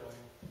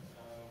literally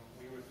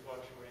we would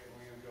fluctuate and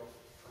we would go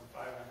from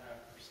 5.5%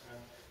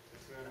 to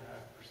 2.5%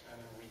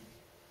 a week.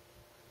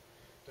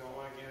 Don't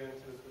want to get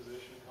into the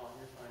position of calling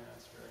your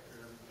finance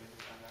director and maybe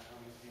find out how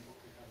many people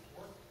can come to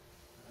work.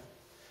 Right?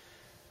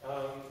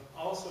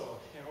 Also,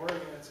 in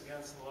Oregon, it's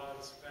against the law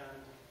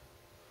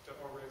to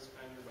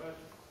overexpend your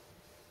budget.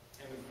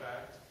 And in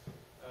fact,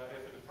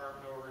 if a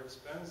department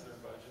overexpends their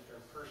budget,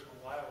 they're personally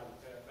liable to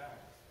pay it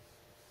back.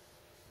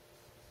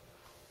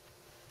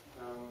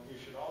 You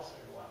should all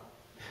say, wow.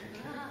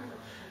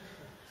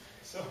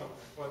 So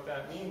what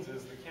that means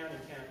is the county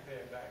can't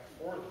pay it back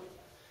for them.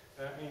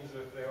 That means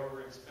if they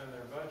overexpend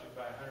their budget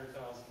by $100,000,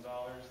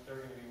 they're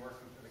going to be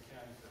working for the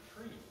county for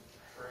free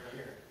for a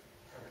year.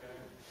 Okay?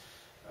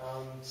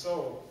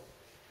 So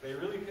they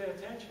really pay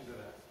attention to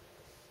that.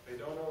 They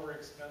don't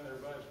overexpend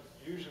their budget.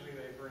 Usually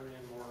they bring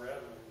in more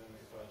revenue than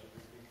they budgeted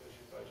because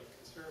you budget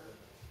conservative,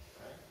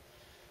 right?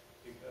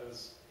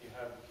 Because you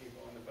have the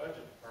people in the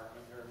budget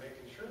department who are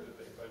making sure that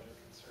they budget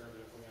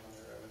conservatively on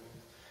their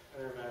revenues, and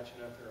they're matching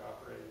up their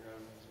operating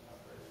revenues and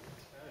operating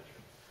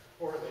expenditure.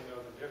 Or they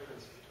know the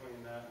difference between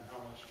that and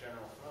how much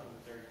general fund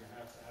that they're going to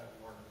have in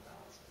order to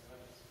balance the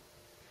budgets.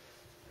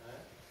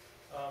 Right?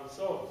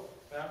 So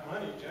that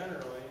money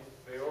generally,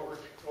 they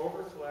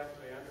over-collect,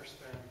 they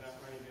underspend, that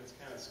money gets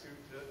kind of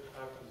scooped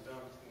up and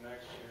dumped the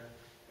next year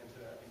into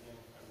that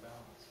beginning fund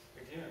balance.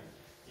 Again,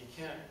 you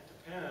can't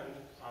depend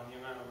on the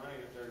amount of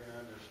money that they're going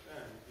to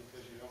underspend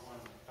because you don't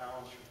want to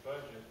balance your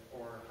budget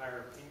or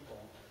hire people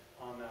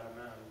on that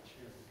amount each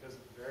year because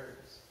it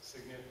varies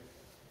significantly.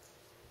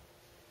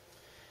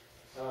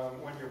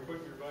 When you're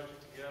putting your budget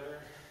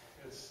together,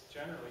 it's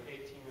generally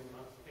 18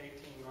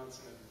 months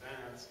in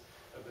advance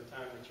of the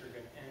time that you're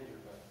going to end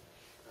your budget.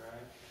 All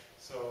right?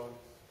 So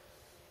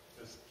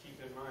just keep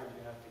in mind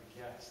you have to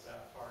guess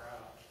that far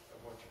out of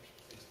what your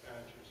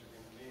expenditures are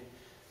going to be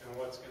and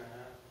what's going to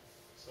happen.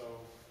 So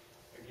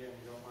again,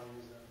 you don't want to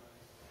use that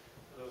money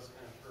for those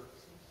kind of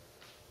purposes.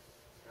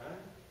 All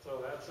right?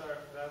 So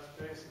that's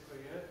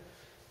basically it.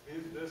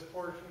 This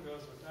portion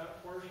goes with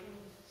that portion.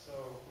 So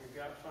we've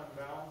got fund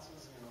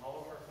balances in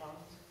all of our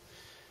funds.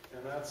 And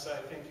that's, I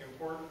think,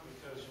 important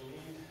because you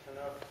need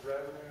enough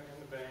revenue in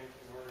the bank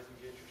in order to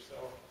get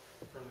yourself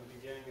from the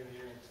beginning of the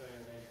year until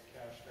your major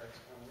cash starts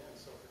coming in.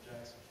 So for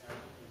Jackson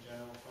County, the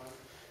general fund,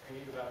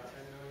 we need about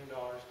 $10 million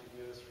to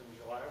get us from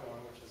July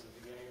 1, which is the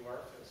beginning of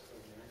our fiscal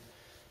year,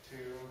 to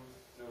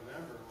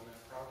November when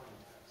that property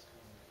tax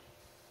comes in.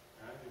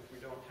 Right? If we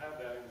don't have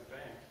that in the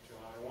bank,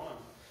 July 1,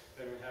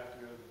 then we have to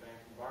go to the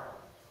bank and borrow.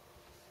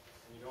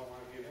 And you don't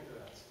want to get into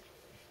that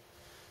situation.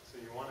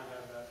 So you want to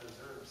have that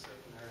reserve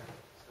sitting there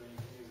so you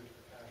can use it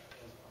for cash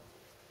flow as well.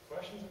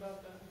 Questions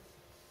about that?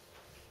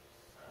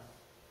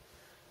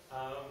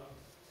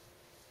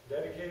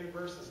 Dedicated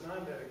versus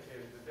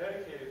non-dedicated. The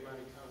dedicated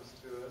money comes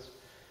to us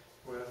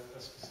with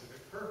a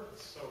specific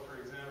purpose. So for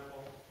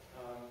example,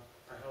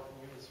 our Health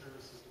and Human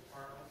Services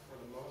Department,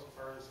 for the most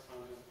part, is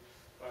funded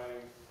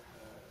by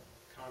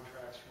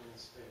contracts from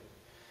the state.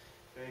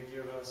 They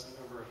give us a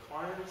number of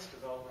clients,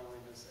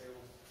 developmentally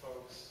disabled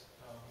folks,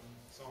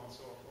 so on and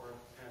so forth,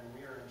 and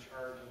we are in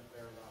charge of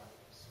their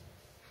lives.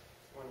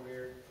 When we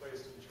are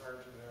placed in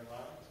charge of their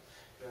lives,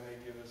 then they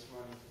give us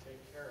money to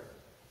take care of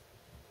it.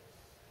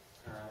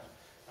 All right.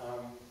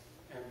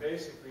 And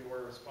basically,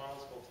 we're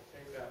responsible to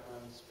take that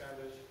money, spend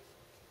it,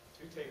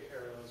 to take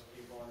care of those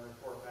people, and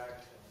report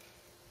back to them,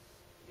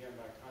 again,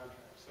 by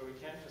contract. So we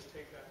can't just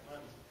take that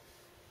money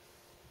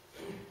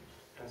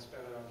and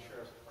spend it on the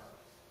Sheriff's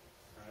Department,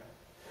 right?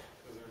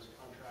 Because there's a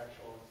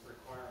contractual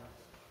requirement.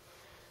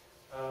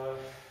 A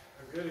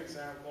good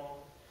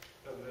example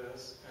of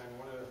this, and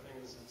one of the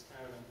things that's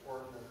kind of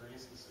important, or the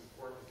reason it's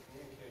important to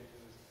communicate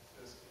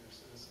this to your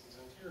citizens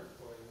and to your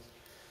employees,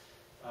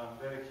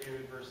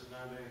 dedicated versus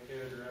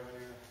non-dedicated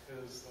revenue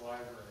is the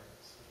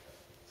libraries. Okay.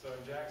 So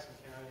in Jackson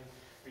County,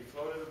 we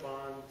floated a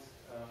bond.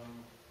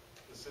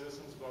 The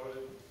citizens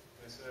voted.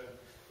 They said,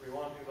 we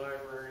want new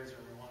libraries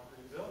or we want to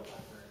rebuild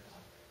libraries.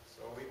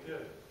 So we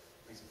did.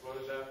 We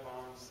floated that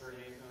bond, $38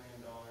 million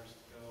to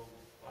build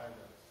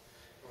libraries.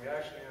 And we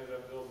actually ended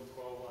up building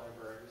 12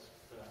 libraries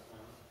for that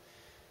money.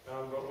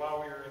 But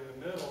while we were in the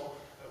middle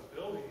of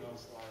building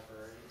those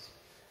libraries,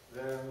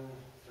 then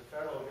the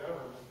federal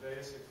government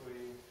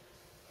basically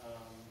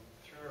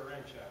threw a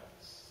wrench at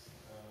us.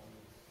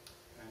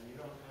 And you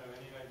don't have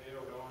any idea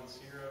what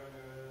ONC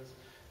revenue is,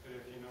 but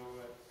if you know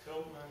what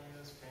PILT money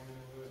is, payment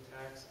in lieu of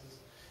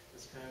taxes,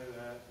 it's kind of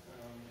that,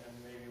 and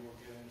maybe we'll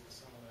get into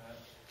some of that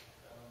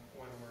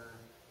when we're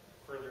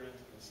further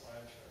into the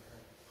slideshow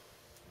here.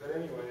 But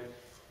anyway,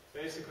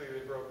 basically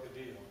they broke the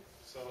deal.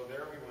 So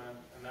there we went,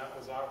 and that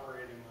was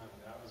operating money.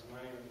 That was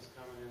money that was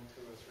coming into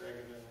us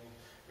regularly.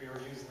 We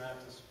were using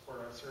that to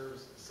support our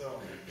services. So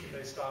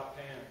they stopped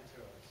paying it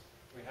to us.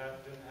 We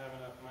didn't have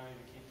enough money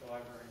to keep the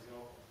libraries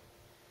open.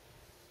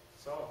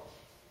 So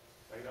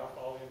laid off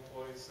all the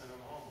employees, sent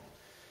them home.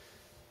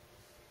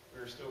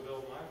 We were still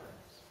building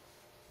libraries.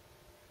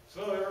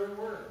 So there we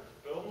were,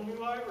 building new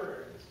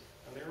libraries,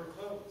 and they were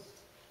closed.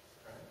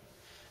 Right?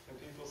 And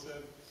people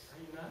said, "Are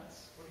you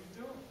nuts? What are you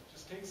doing?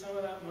 Just take some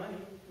of that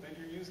money that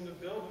you're using to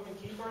build them and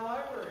keep our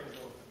libraries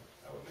open."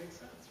 That would make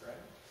sense,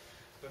 right?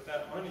 But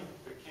that money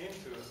that came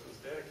to us was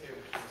dedicated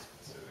to a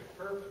specific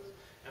purpose.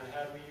 And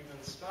had we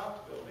even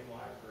stopped building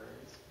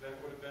libraries, then it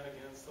would have been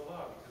against the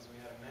law, because we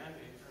had a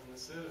mandate from the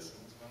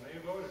citizens when they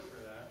voted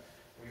for that.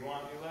 We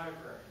want new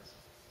libraries.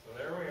 So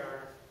there we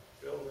are,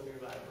 building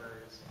new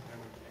libraries, and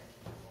we can't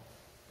keep them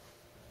open.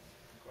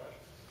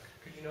 Questions?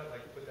 Could you not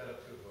like put that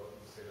up to a vote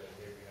and say that,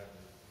 hey, we have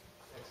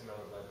X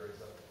amount of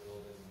libraries up to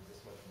build and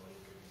this much money,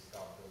 could we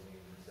stop building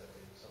and use that to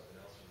do something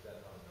else? Or is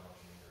that not an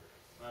option either?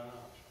 Not an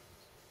option.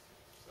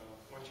 So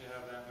once you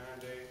have that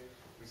mandate,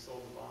 we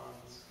sold the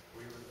bonds,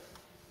 we were there.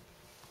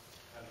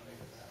 Had to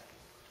make it happen.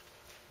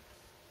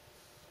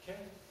 Okay.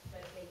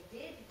 But they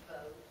did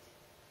vote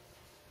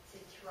to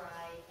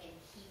try and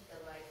keep the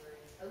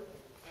libraries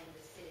open, and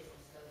the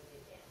citizens voted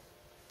it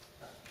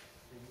down.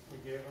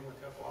 We gave them a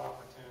couple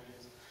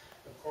opportunities,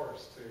 of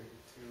course, to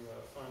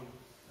fund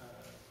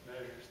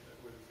measures that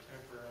would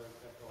temporarily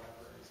keep the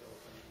libraries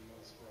open, and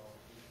those were all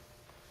key.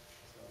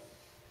 So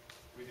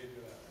we did do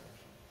that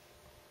actually.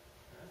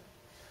 Okay.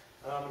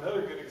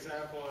 Another good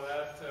example of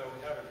that, we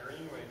have a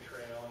greenway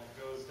trail, and it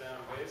goes down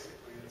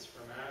basically, it's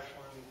from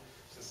Ashland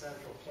to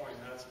Central Point,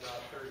 that's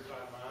about 35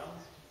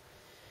 miles.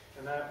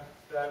 And that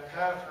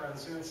path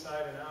runs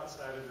inside and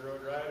outside of the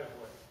road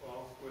right-of-way.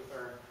 Well, with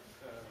our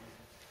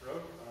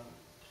road fund,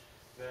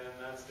 then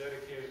that's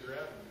dedicated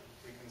revenue.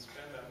 We can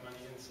spend that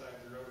money inside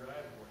the road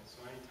right-of-way. So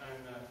anytime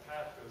that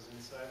path goes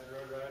inside the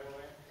road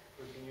right-of-way,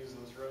 we can use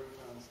those road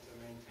funds to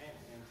maintain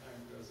it. Anytime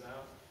it goes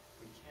out,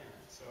 we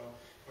can't. So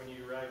when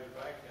you ride your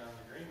bike down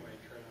the Greenway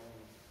Trail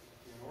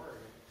in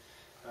Oregon,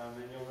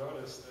 then you'll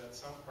notice that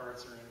some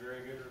parts are in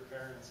very good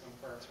repair and some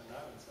parts are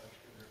not in such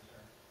good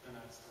repair. And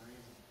that's the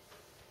reason.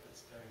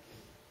 It's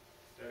dedicated.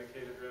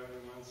 Dedicated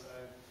revenue on one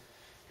side.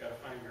 Got to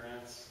find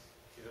grants,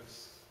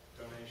 gifts,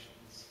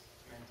 donations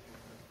to maintain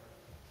the good part.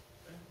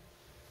 Okay?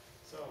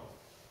 So,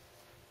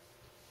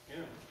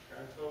 again,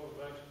 grand total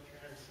budget,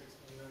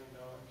 $316 million.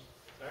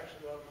 It's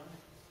actually a lot of money.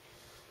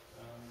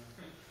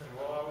 And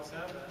we'll always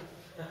have that.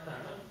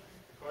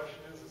 The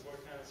question is what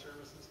kind of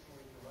services can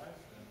we provide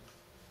for them?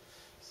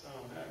 So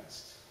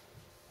next.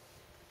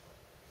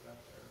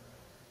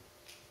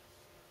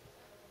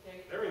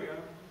 There we go.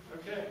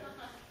 Okay.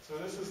 So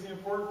this is the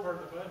important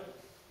part of the budget.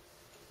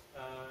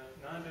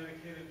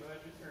 Non-dedicated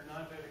budget, or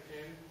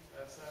non-dedicated,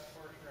 that's that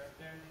portion right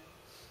there.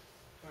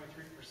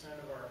 23%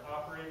 of our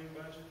operating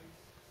budget.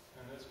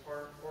 And this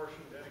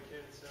portion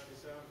dedicated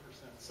 77%.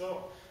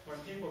 So when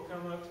people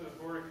come up to the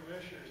Board of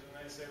Commissioners and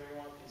they say we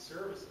want these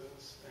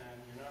services and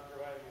you're not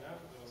providing enough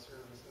of those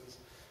services,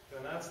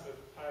 then that's the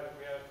pie that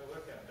we have to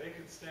look at. They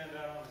could stand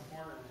out on the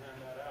corner and hand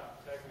that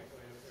out,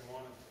 technically, if they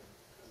wanted to,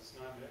 because it's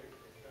not dedicated.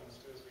 It comes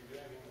to us, we do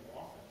anything we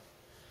want.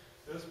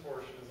 This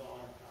portion is all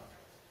in our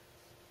contract.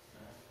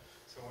 Right?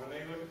 So when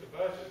they look at the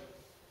budget,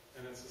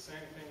 and it's the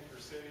same thing for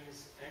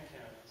cities and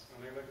counties,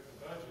 when they look at the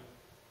budget,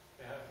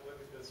 they have to look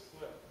at this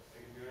split.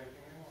 They can do anything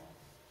they want.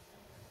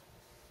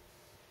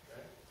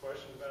 Okay?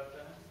 Questions about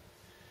that?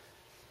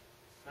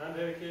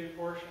 Non-dedicated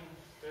portion,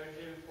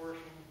 dedicated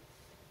portion,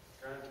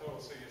 grand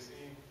total. So you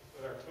see,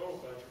 with our total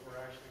budget,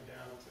 we're actually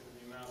down to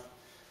the amount,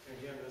 and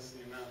again, this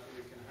is the amount that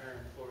we can hire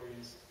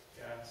employees,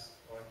 gas,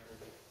 electric.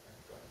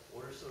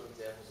 What are some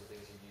examples of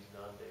things you use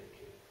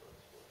non-dedicated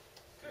funds for?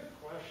 Good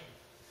question.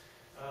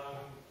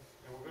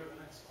 And we'll go to the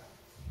next slide.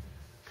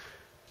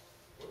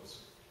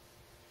 Whoops.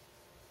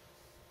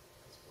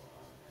 What's going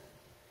on here?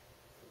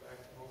 Go back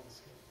to home and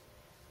see.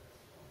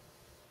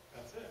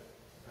 That's it.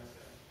 Right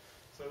there.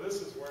 So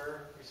this is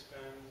where we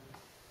spend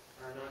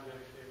our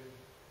non-dedicated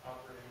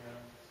operating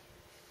revenue.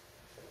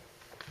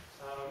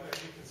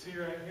 As you can see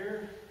right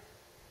here,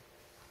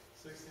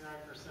 69%.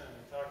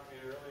 I talked to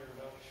you earlier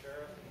about the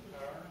sheriff and the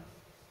power.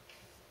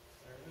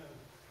 There it is.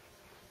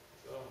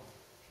 So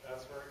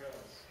that's where it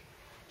goes.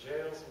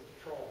 Jails and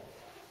patrol.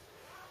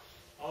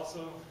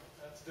 Also,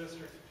 that's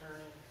district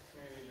attorney,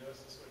 community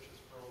justice, which is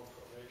parole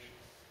probation.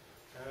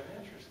 And an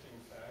interesting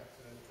fact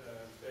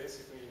that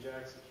basically in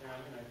Jackson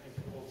County, and I think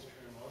it holds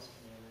true in most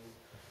communities,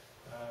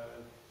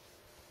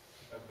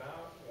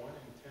 about 1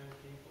 in 10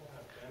 people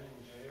have been in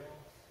jail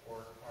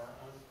or are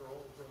on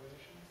parole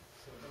probation.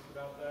 So think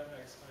about that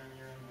next time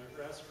you're in the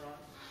restaurant,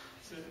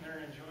 sitting there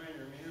enjoying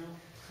your meal.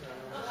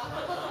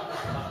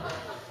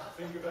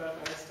 Think about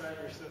next time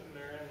you're sitting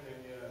there in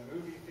the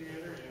movie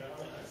theater, you know,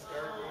 a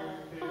Star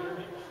movie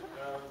theater.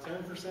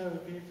 10% of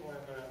the people in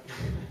that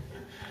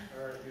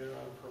are either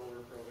on parole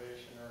or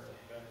probation or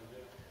have been in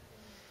jail.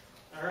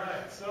 All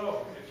right,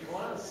 so if you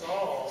want to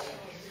solve.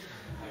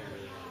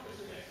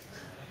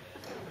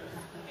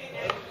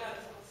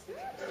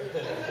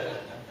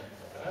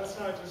 That's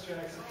not just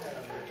Jackson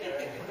County,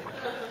 okay?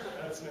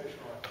 That's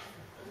nationwide.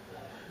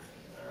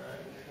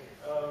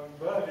 All right.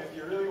 But if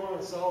you really want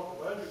to solve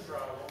the budget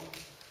problem,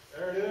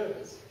 there it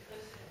is.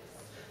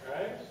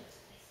 right?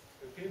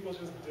 The people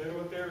just did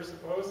what they were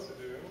supposed to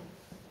do.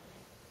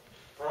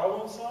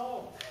 Problem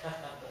solved.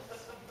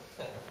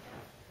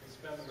 We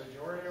spend the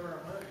majority of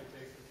our money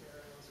taking care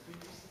of those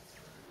people.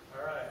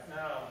 All right,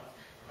 now,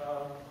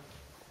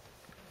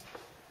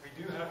 we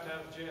do have to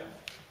have a jail.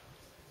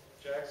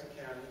 Jackson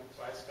County,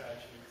 by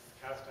statute,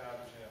 has to have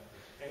a jail.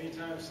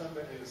 Anytime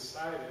somebody is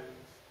cited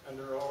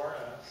under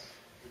ORS,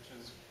 which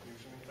is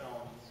usually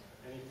felons,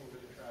 anything but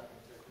a traffic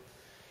ticket,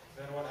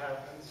 then what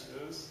happens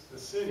is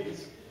the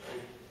cities,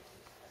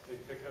 they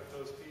pick up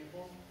those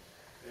people,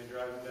 they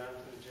drive them down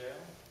to the jail,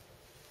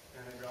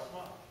 and they drop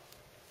them off.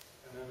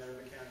 And then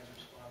they're the county's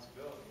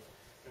responsibility.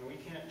 And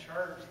we can't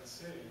charge the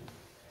city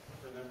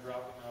for them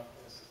dropping off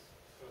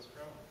those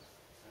criminals.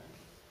 Right?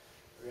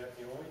 We have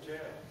the only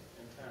jail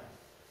in town.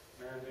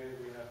 Mandated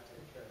we have to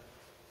take care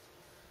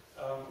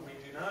of. We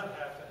do not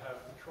have to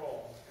have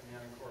patrol in the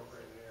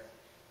unincorporated area.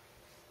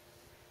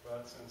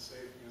 But since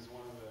safety is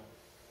one of the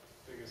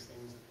biggest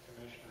things that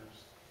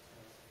commissioners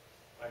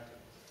like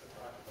to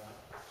talk about,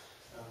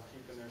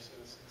 keeping their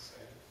citizens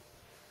safe,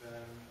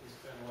 then we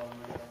spend a lot of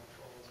money on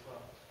patrol as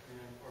well in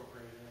the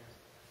unincorporated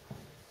areas.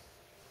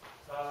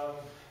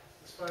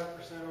 This 5%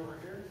 over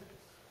here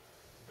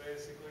is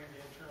basically the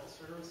internal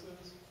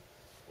services.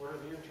 What are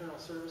the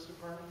internal service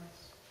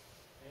departments?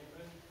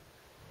 Anybody?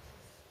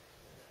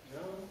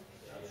 No?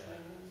 Outside?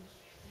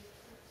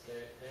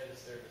 They're the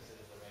services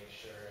to make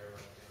sure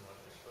everyone's doing what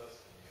they're supposed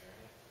to do,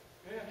 right?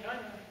 Yeah, kind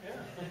of. Yeah,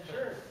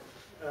 sure.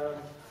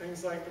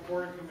 Things like the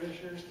Board of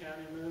Commissioners,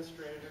 County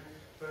Administrator,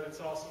 but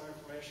it's also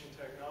information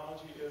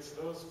technology. It's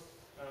those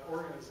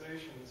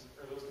organizations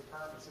or those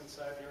departments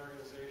inside the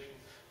organization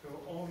who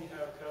only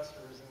have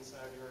customers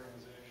inside the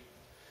organization.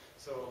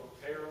 So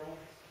payroll,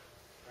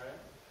 right?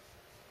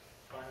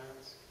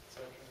 Finance,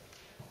 etc.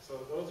 So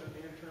those are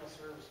the internal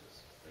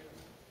services.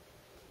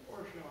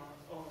 Or Sean,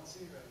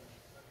 O&C revenue.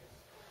 Okay.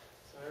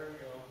 So there we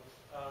go.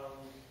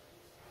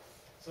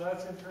 So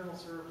that's internal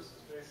services,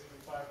 basically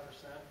 5%.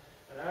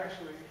 And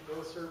actually,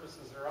 those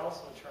services are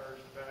also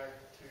charged back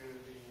to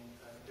the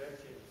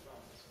dedicated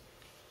funds.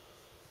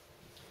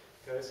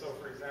 Okay, so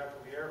for example,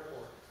 the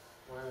airport,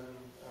 when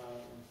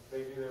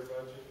they do their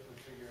budget, we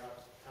figure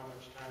out how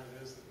much time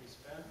it is that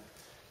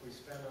we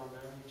spend on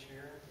them each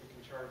year. We can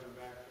charge them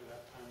back for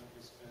that time that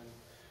we spend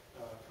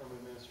from an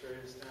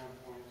administrative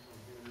standpoint, from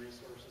a human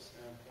resources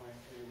standpoint.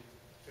 We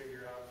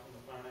figure out from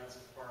the finance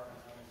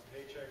department how many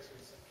paychecks we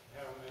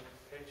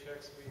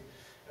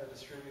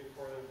distribute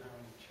for them, how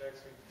many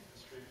checks we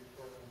distribute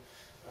for them.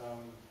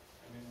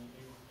 I mean,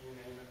 you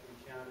name it, we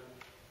count it,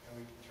 and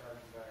we can charge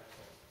them back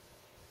for it.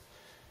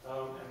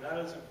 And that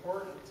is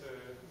important to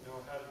know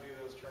how to do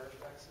those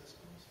chargeback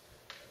systems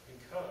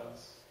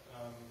because,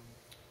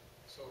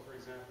 so for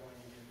example, when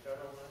you do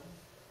federal money,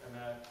 and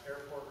that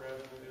airport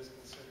revenue is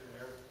considered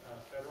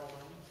federal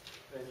money,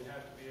 then you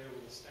have to be able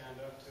to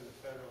stand up to the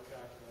federal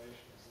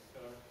calculations.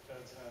 The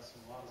feds have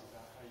some laws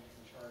about how you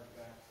can charge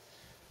back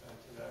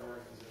to that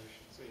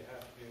organization. So you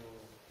have to be able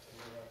to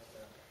live up to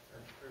that, or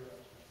to prove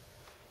up to that.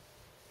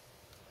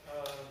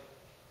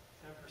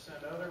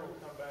 10% other, we'll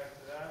come back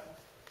to that.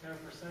 10%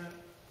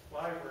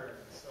 library.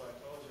 So I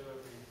told you that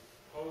we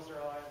closed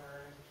our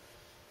library.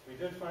 We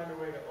did find a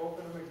way to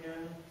open them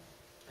again,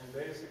 and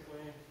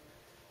basically,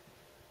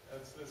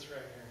 that's this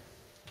right here.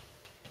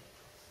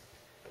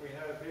 We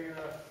had a big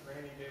enough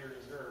rainy day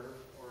reserve,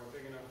 or a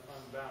big enough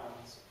fund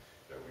balance,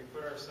 that we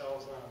put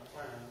ourselves on a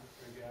plan.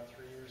 We've got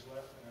 3 years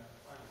left in that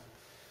plan.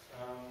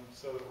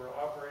 So that we're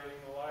operating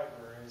the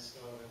library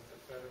so that the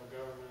federal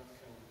government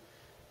can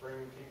bring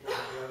people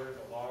together,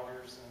 the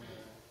loggers and the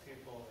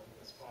people,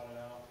 the spotted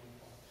owl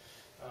people,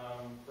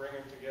 bring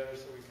them together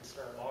so we can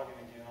start logging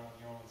again on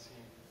the O&C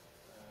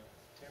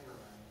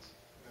timberlands,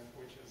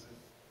 which is a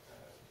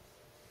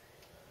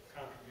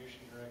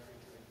contribution directly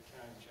to the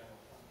county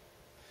general fund.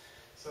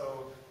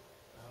 So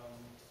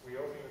we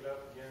opened it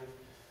up again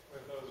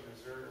with those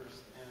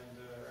reserves, and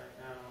right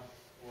now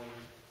we're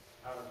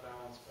out of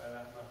balance by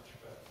that much.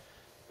 But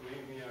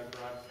believe me, I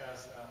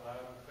broadcast that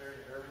loud and clear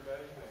to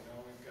everybody. They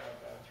know we've got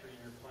about a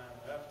 3-year plan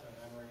left, and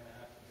then we're going to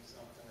have to do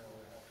something or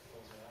we'll have to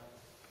close it out.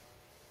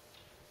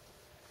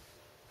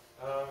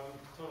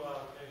 Total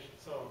allocation.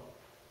 So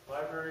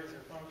libraries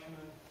are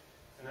functioning,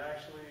 and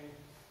actually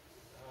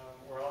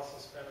we're also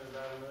spending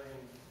about $1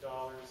 million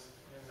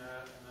in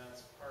that, and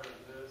that's part of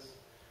this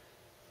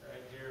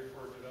right here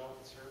for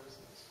development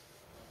services,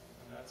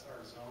 and that's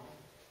our zone.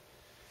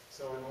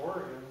 So in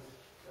Oregon,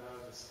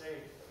 the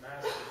state, the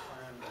master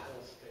plan, the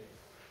whole state.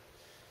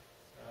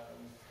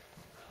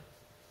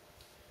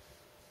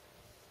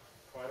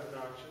 Quite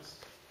obnoxious,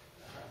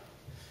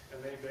 and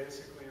they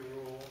basically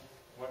rule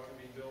what can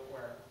be built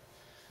where.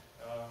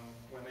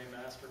 When they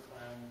master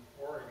plan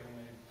Oregon,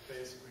 they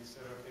basically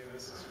said, okay,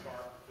 this is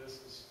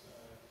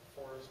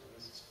forest, or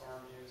this is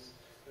farm use,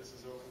 this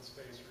is open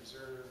space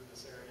reserve,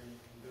 this area you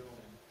can build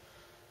in.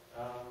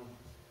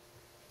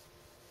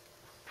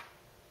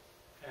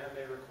 And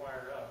they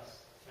require us,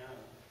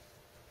 county,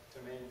 to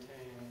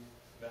maintain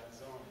that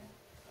zoning.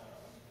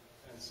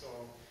 And so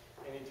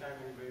anytime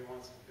anybody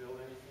wants to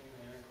build anything in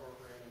the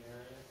unincorporated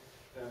area,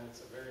 then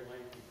it's a very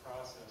lengthy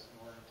process in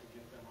order to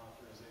get them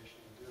authorization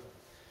to do it.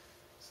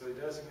 So they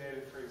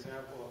designated, for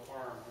example, a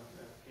farm,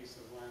 a piece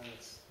of land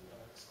that's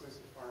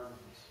exclusive farm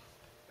use.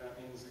 That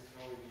means it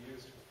can only be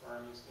used for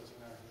farm use, doesn't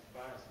matter who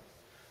buys it.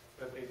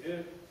 But they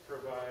did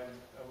provide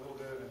a little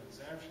bit of an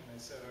exemption. They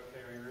said,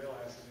 okay, we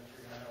realize that if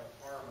you're going to have a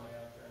farm lay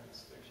out there in the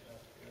sticks, you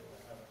have to be able to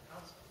have a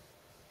house on it.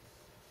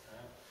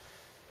 Right?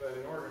 But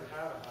in order to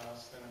have a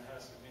house, then it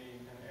has to be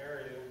an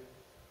area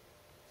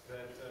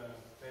that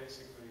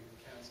basically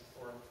can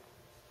support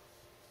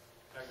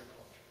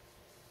agriculture.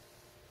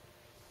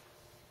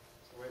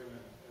 So wait a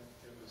minute,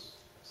 it was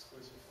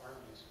exclusive farm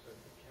use, but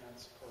it can't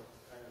support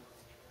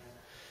agriculture, right?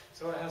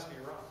 So it has to be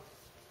rock.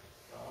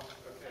 Well,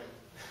 okay.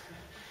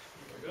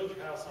 You can build your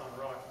house on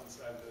rock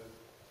inside the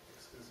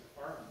exclusive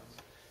farm use,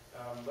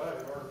 but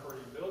in order for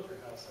you to build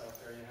your house out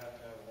there, you have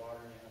to have water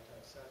and you have to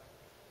have septic.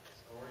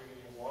 So where are you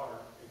going to get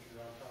water if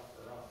you're on top of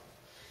the rock?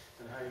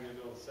 And how are you going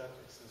to build a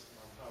septic system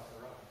on top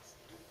of rocks?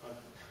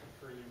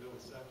 For you to build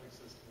a septic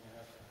system, you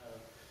have to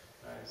have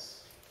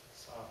nice,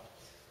 soft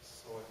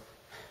soil.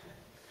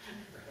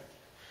 Right?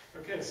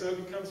 Okay, so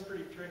it becomes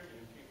pretty tricky,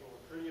 and people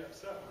are pretty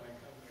upset when they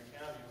come to the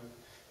county with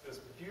this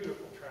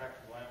beautiful tract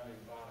of land they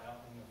bought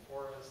out in the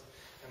forest,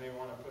 and they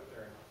want to put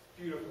their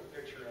beautiful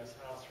picturesque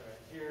house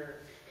right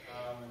here,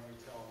 and we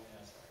tell them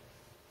yes,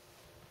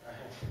 right?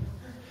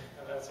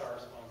 And that's our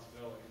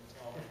responsibility to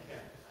tell them we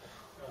can't.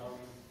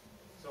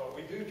 So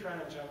we do try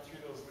to jump through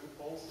those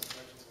loopholes as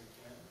much as we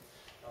can.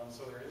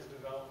 So there is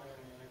development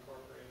in the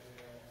unincorporated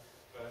area,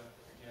 but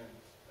again,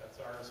 that's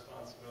our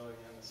responsibility,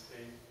 and the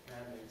state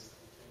mandates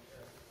that we take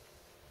care of it.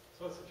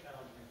 So it's a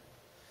challenge. We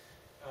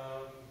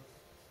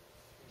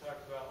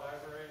talked about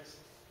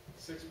libraries,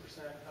 6%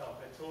 help.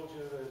 I told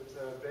you that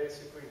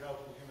basically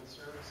Health and Human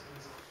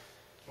Services,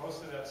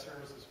 most of that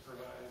service is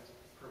provided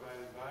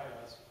by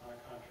us on a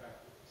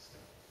contract with the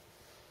state.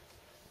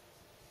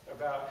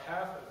 About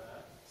half of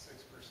that, 6%,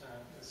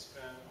 is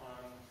spent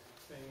on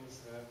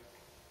things that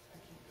I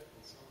keep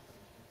hitting something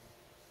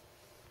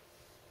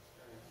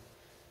here.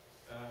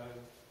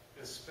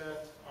 Is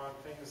spent on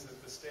things that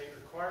the state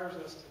requires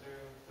us to do,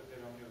 but they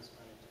don't give us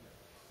money to do.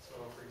 So,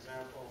 for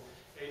example,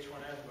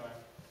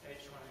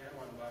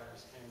 H1N1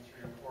 virus came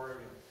through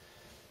Oregon.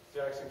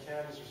 Jackson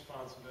County's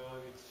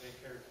responsibility to take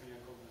care of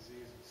communicable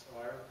diseases. So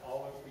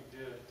all that we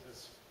did to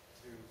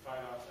fight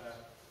off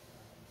that,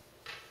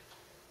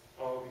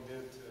 all that we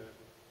did to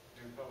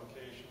do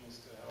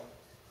publications to help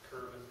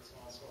curb it, so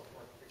on and so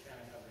forth, the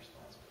county had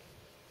responsibility.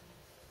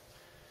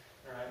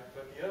 All right,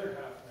 but the other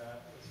half of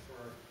that is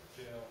for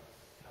jail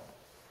help.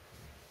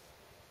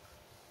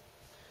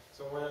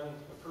 So when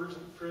the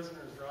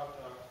prisoners dropped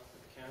off at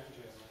the county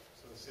jail,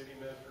 so the city of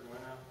Medford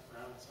went out,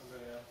 rounded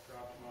somebody up,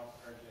 dropped them off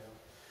at our jail.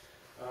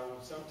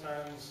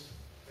 Sometimes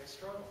they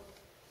struggle,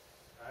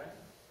 right?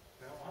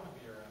 They don't want to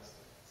be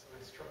arrested, so they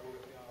struggle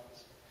with the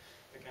officer.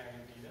 They kind of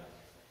get beat up.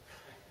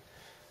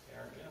 They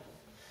aren't gentle.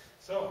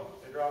 So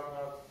they drop them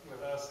up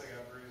with us. They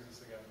got bruises,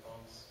 they got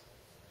bumps,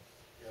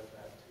 they got a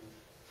bad tooth.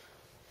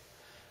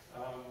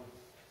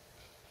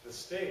 The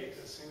state,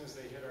 as soon as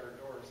they hit our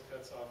doors,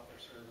 cuts off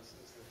their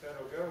services. The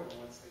federal government,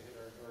 once they hit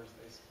our doors,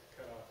 they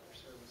cut off their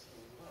services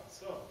as well.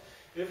 So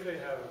if they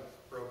have a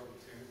broken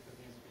tooth that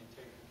needs to be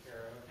taken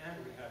care of, and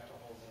we have to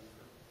hold them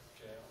for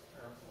jail,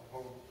 or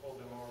hold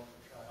them over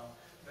for trial,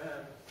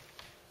 then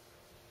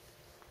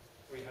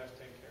we have to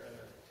take care of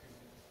their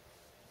tooth.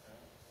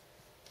 Right?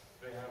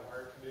 They have a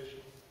heart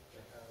condition,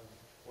 they have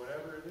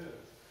whatever it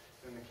is,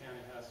 then the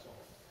county has to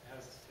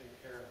take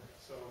care of it.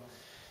 So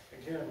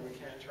again, we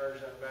can't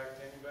charge that back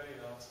to anybody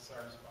else. It's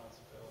our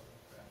responsibility.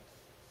 Right?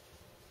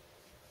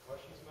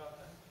 Questions about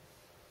that?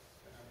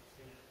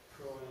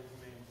 Cruel and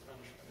inhumane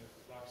punishment if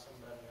we lock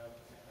somebody up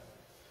and they have a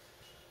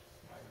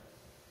migraine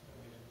and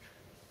we didn't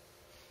treat it.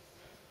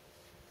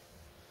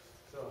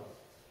 So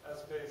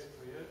that's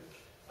basically it.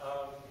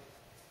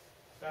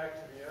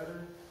 Back to the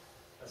other,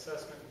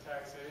 assessment and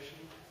taxation.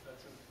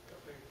 That's a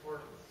big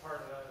part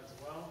of that as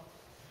well.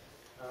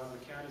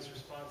 The county is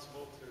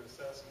responsible to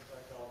assess and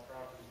collect all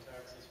property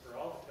taxes for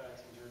all the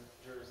taxing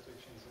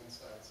jurisdictions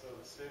inside. So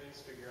the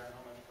cities figure out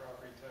how much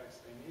property tax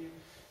they need.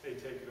 They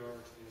take it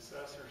over to the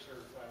assessor,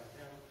 certify to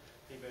him.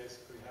 He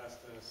basically has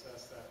to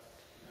assess that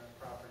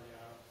property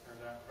out, or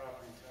that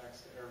property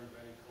tax to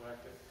everybody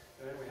collected.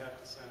 And then we have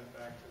to send it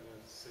back to the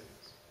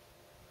cities.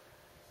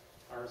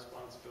 Our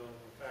responsibility.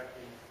 In fact,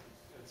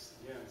 it's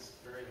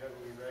very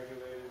heavily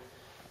regulated.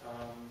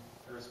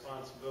 The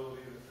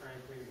responsibility that,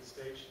 frankly, the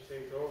state should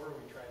take over.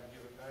 We tried to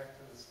give it back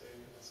to the state,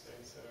 and the state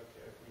said,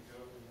 okay, if we do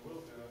it, we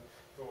will do it,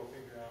 but we'll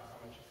figure out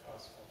how much it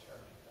costs and we'll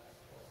charge it back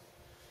for it.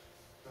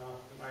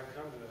 It might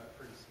come to that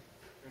pretty soon.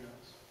 Who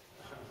knows?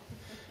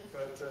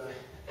 But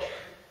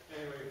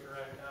anyway, for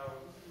right now,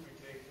 we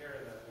take care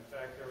of that. In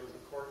fact, there was a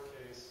court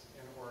case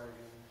in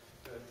Oregon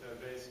that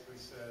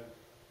basically said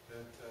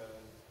that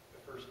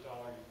the first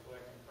dollar you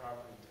collect in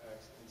property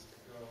tax needs to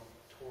go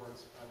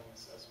towards funding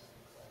assessment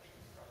and collection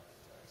of property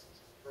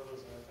taxes for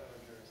those other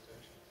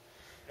jurisdictions.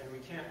 And we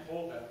can't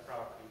hold that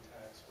property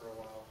tax for a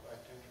while,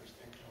 collect interest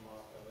income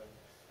off of it,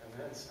 and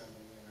then send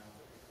them the amount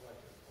that we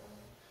collected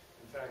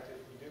fact,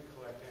 if we do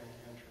collect any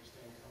interest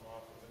income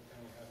off of it, then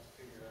we have to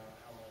figure out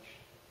how much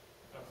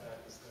of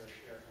that is their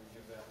share and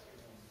give that to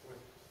them with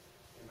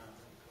the amount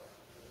that we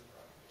collected for their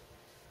property.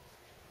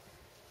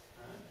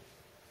 All right.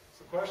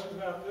 So questions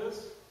about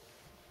this?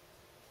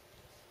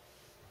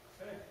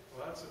 Okay,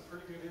 well that's a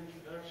pretty good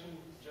introduction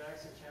to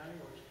Jackson County,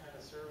 which kind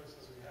of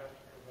services we have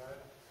to provide,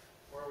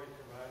 where we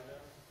provide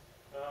them.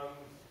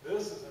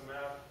 This is a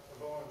map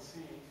of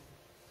ONC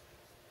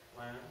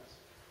lands.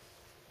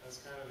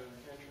 That's kind of an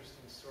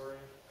interesting story.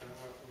 I don't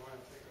know if we want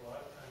to take a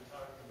lot of time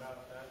talking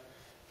about that,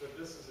 but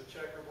this is a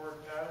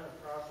checkerboard pattern of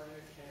property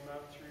that came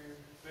up through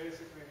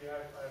basically the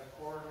I-5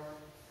 corridor.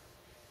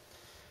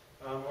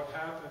 What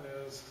happened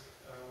is,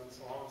 it's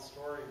a long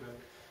story, but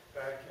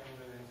back in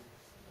the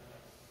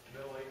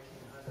middle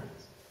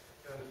 1800s,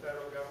 the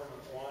federal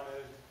government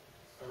wanted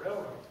a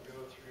railroad to go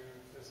through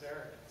this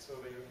area. So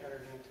they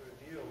entered into a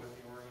deal with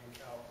the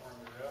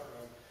Oregon-California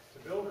Railroad to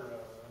build a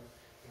railroad.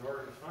 In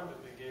order to fund it,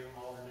 they gave them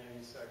alternating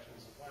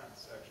sections of land,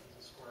 sections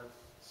of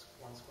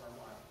 1 square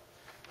mile.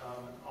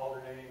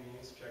 Alternating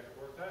means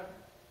checkerboard pattern.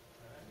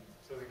 Right?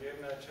 So they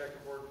gave them that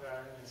checkerboard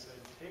pattern and said,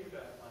 take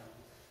that land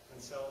and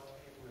sell it to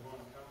people who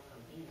want to come from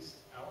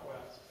east, out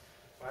west,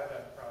 buy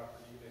that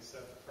property. They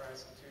set the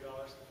price at $2.50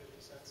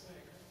 an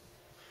acre.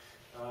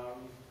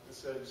 They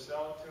said,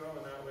 sell it to them,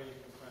 and that way you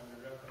can fund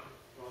the railroad.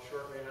 Well,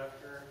 shortly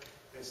after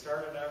they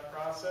started that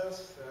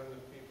process, then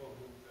the people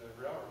who the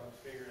railroad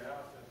figured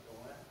out that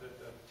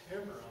the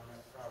timber on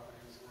that property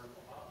was worth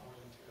a lot more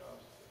than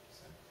 $2.50.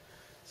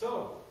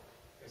 So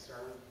they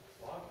started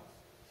logging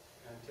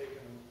and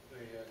taking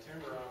the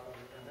timber off of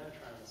it and then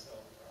trying to sell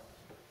the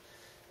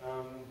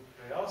property.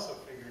 They also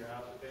figured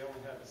out that they only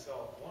had to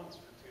sell it once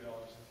for $2.50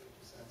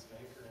 an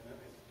acre, and then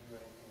they could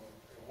do anything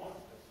they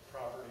wanted with the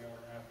property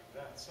owner after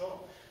that.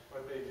 So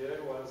what they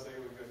did was they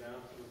would go down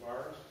to the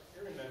bars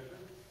here in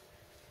Medford,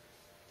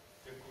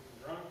 get people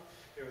drunk,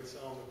 they would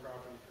sell them the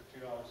property for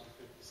 $2.50,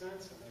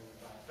 and they would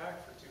buy it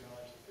back for $2.50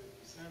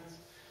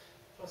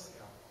 plus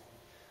the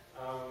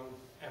alcohol.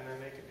 And then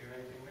they could do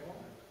anything they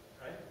wanted with it,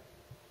 right?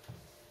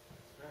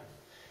 Yeah.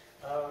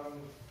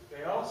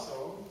 They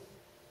also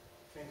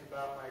think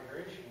about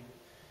migration.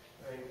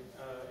 They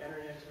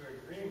entered into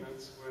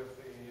agreements with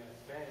the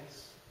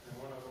banks, and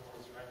one of them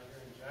was right here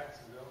in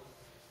Jacksonville,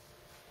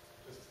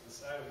 just to the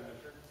side of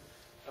Medford.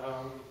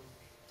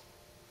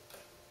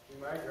 You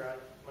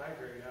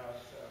migrate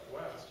out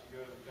west, you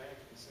go to the bank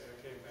and you say,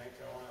 okay, bank,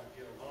 I want to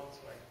get a loan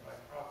so I can buy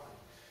property.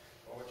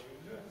 Well, what you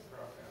can do with the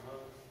property? I'm going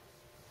to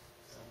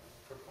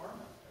put farm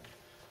out there.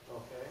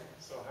 Okay,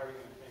 so how are you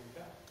going to pay me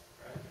back,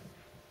 right?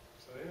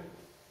 So they didn't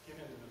get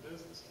into the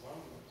business of loan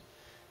moves.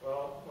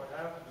 Well, what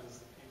happened is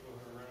the people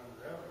who were running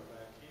the railroad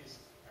back east,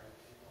 hired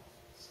people,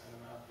 sent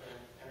them out there,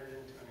 entered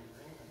into an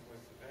agreement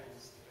with the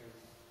banks that they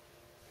would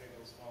pay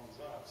those loans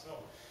off. So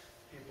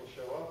people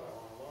show up, I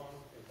want a loan,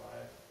 they buy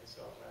it, they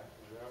sell it back to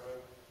the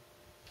railroad.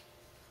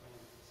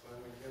 So then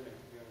they can do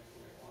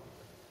anything they wanted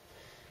with it.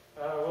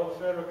 Well, the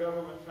federal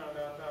government found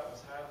out that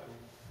was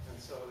happening,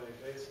 and so they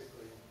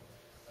basically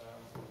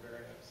were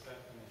very upset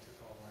and they took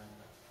all the land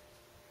back.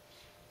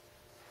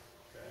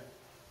 Okay?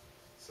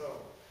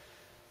 So,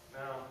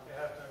 now you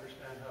have to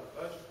understand how the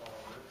budget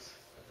model works.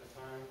 At the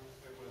time,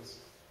 it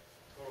was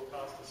total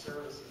cost of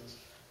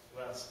services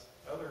less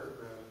other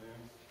revenue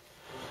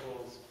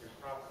equals your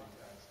property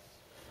taxes,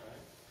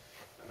 right?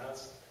 And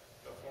that's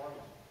the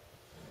formula.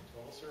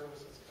 Total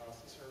services,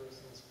 cost of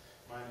services,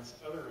 minus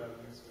other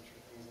revenues, which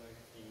are things like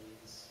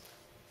fees,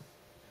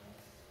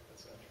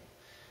 etc.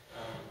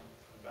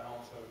 The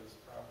balance of it is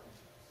property.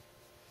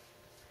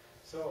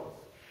 So,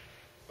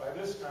 by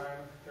this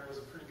time, there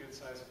was a pretty good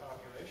sized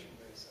population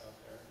base out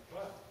there,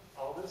 but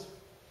all this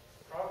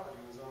property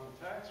was on the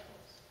tax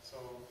rolls. So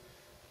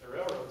the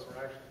railroads were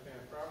actually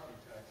paying property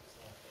taxes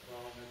off it.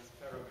 Well, when the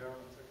federal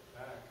government took it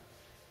back,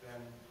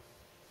 then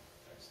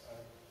next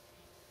slide.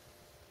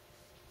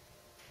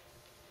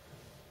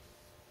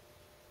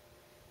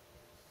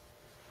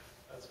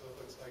 That's what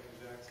it looks like in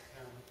Jackson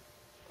County.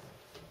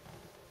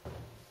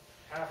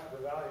 Half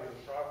of the value of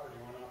the property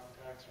went off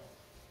the tax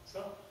rolls.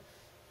 So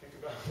think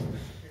about,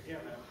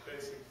 again, that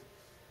basic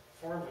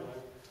formula,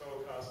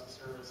 total cost of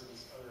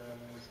services, other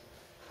revenues,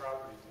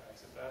 property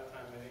tax. At that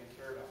time, they didn't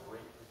care about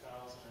rate per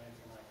thousand or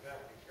anything like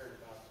that. They cared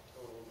about the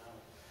total amount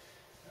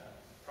of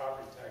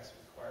property tax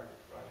required to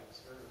provide the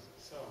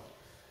services. So,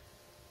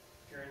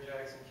 if you're in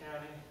Jackson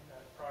County,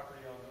 that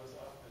property all goes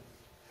off the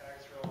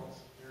tax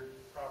rolls, your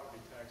property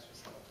tax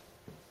just up.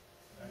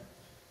 Okay?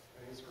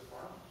 And these were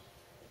farmers.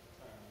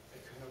 They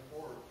couldn't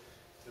afford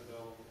to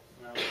build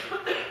mountains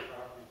of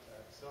property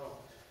tax. So,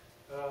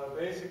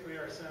 basically,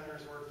 our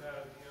senators worked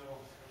out a deal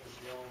with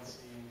the ONC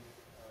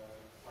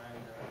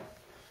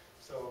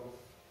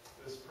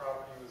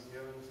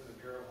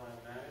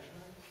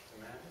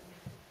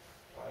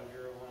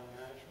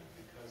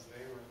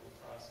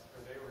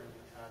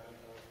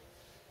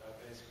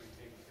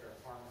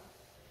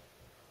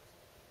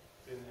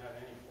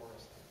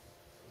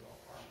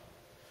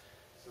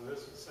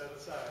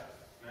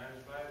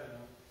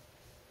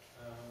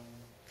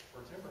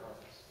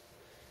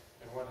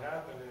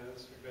happened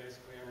is we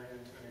basically entered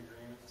into an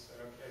agreement and said,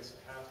 okay, so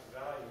half the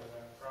value of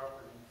that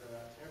property for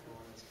that timber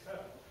when it's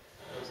cut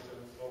goes to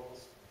the local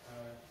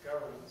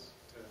governments,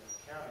 to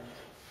counties,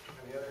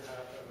 and the other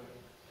half of it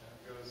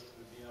goes to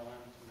the BLM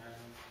to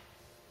manage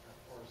that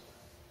forest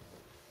land.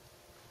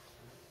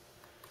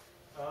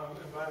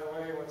 And by the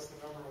way, what's the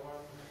number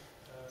one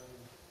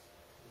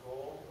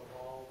goal of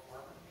all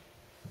farmers?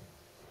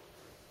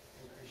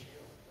 Increase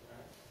yield,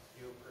 right?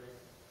 Yield per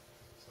acre.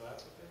 So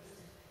that's what they did.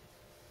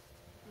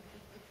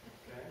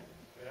 Okay?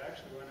 They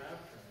actually went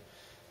after it.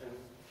 And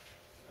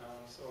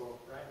so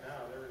right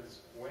now there is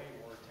way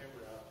more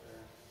timber out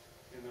there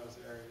in those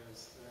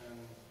areas than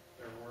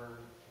there were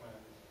when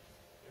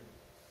it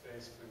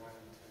basically went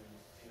into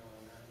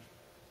BLM management.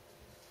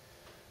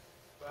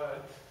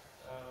 But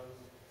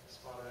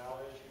spotted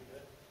owl issue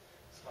did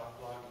stop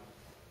logging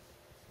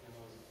in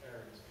those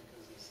areas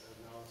because they said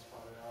no,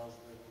 spotted owls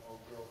live in old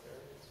growth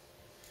areas.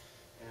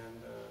 And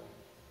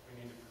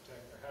we need to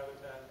protect their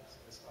habitat, so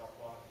they stopped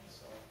logging.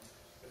 So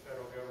the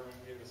federal government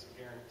gave us a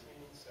guarantee.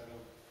 Instead of,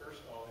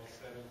 first of all, they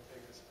said it would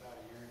take us about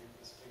a year to get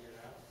this figured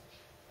out.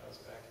 That was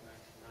back in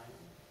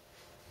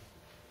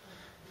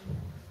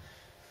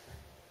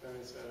 1990. Then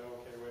they said,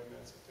 okay, wait a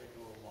minute, it's going to take a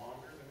little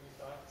longer than we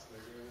thought. So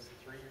they gave us a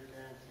 3-year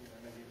guarantee,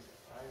 then they gave us a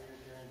 5-year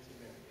guarantee,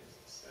 then they gave us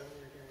a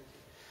 7-year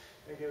guarantee.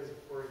 They gave us a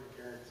 4-year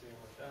guarantee, and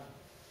we're done.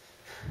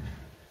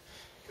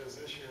 Because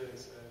this year they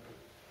said,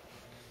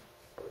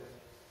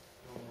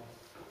 no more.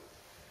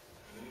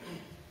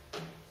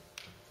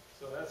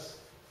 So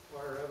that's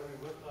what our revenue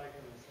looked like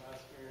in this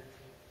last year.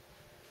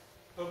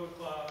 Public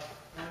Law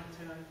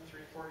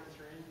 110-343.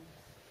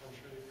 I'm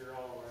sure that you're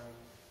all aware of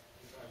it.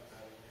 We talked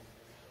about it.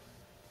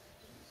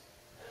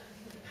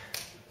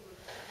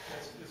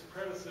 Its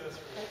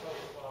predecessor was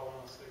Public Law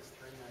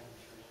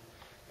 106-393,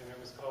 and it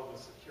was called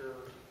the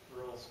Secure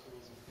Rural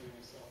Schools and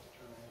Community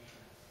Self-Determination.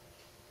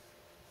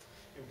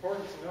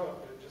 Important to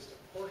note that just a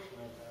portion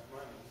of that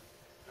money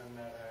in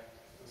that act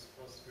was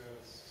supposed to go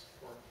to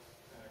support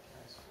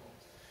county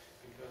schools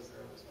because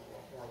there was no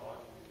more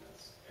logging in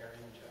this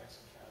area in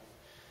Jackson County.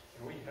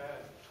 And we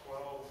had 12,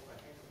 I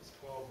think it was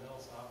 12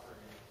 mills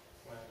operating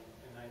when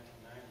in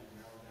 1990, and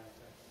now we're down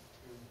to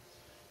 2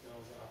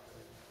 mills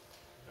operating.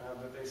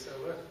 But they said,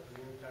 look,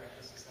 the impact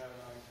this is having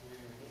on the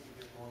community, we need to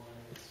get more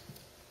money.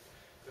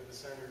 But the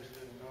senators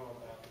didn't know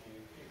about the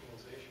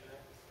Equalization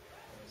Act,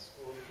 the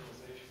School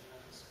Equalization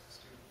Act, the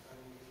Student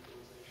Funding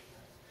Equalization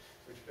Act,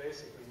 which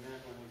basically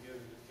meant when you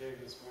gave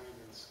this money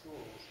to the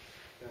schools,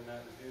 then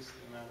that reduced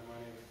the amount of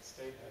money that the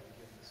state had to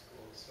give the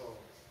schools. So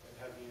it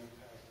had the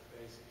impact of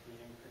basically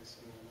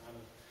increasing the amount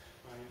of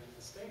money that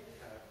the state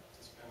had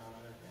to spend on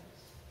other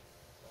things.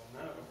 So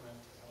none of it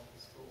went to help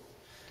the schools.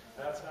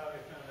 That's how they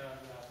found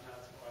out about, and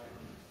that's why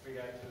we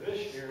got to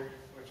this year,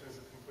 which was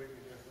a completely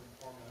different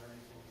formula.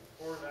 Everything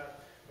before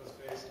that was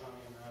based on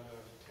the amount of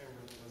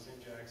timber that was in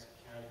Jackson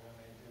County when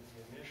they did the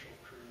initial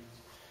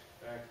cruise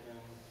back in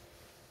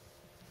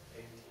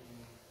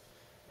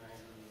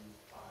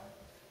 1895.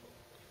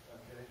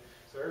 Okay,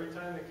 so every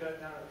time they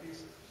cut down a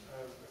piece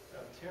of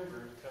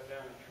timber to cut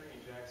down a tree,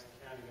 Jackson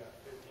County got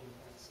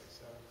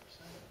 15.67%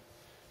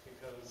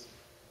 because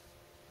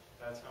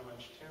that's how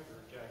much timber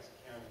Jackson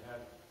County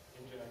had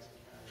in Jackson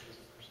County as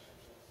a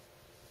percentage.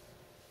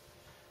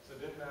 So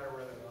it didn't matter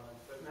where they went.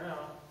 But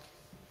now,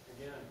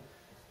 again,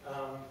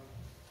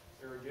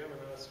 they were giving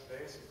us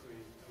basically,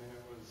 I mean,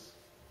 it was,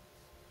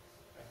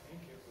 I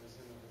think it was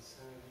in the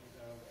vicinity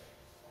of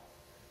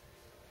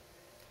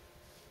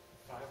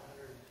 $500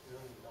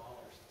 million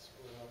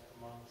split up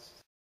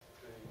amongst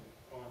the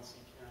ONC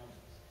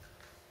counties.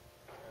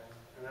 Okay?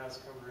 And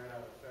that's coming right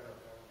out of the federal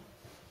government,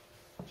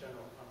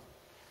 general fund.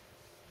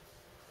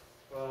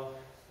 Well,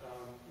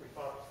 we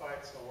fought the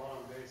fight so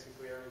long,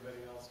 basically everybody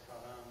else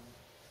caught on.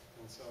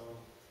 And so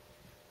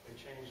they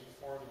changed the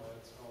formula.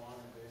 It's no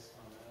longer based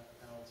on that.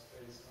 Now it's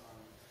based on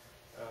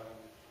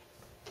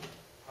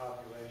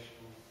population,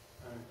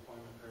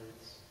 unemployment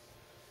rates,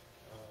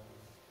 so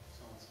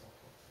on and so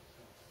forth.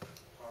 So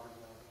poverty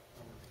level,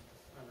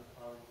 under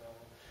poverty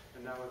level.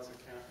 And now it's a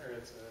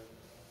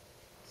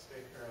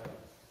state or a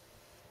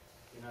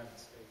United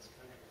States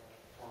country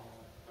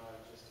formula, not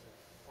just a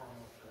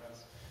formula for us.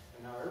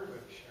 And now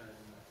everybody's sharing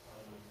in that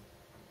when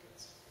it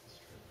gets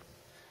distributed.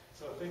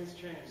 So things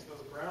change.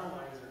 Those brown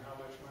lines are how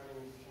much money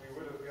we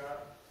would have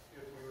got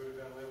if we would have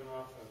been living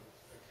off of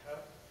a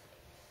cut.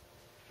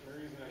 And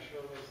the reason I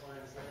show those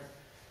lines there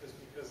is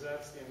because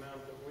that's the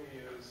amount that we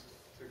used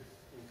to,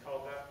 we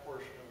called that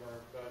portion of our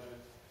budget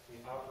the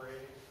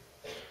operating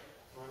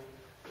money.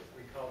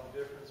 We called the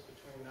difference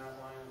between that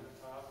line and the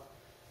top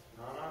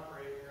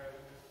non-operating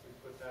revenue. We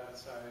put that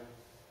aside,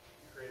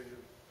 created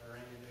a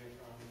rainy day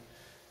fund,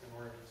 and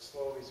we're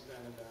slowly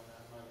spending down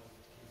that money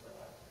to keep our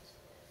lives.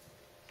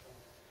 So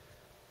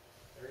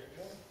there you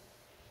go.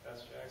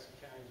 That's Jackson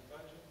County's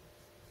budget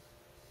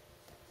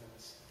in a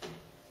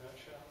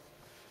nutshell.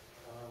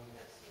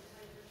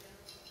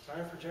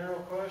 Time for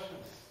general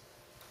questions.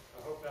 I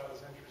hope that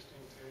was interesting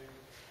to you.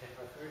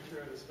 I flew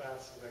through it as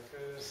fast as I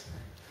could.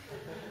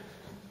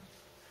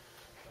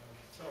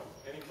 So,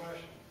 any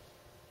questions?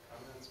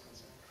 comments,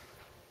 concerns?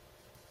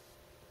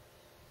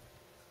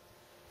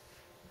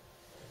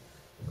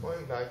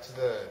 Going back to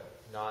the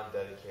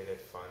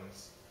non-dedicated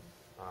funds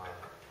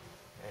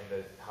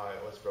and how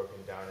it was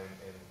broken down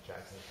in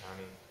Jackson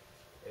County,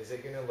 is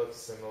it going to look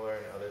similar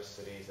in other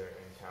cities or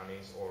in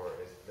counties, or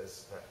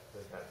does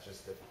that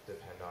just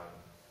depend on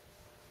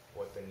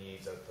what the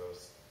needs of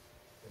those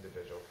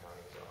individual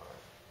counties are?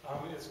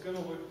 It's going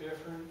to look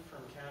different from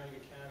county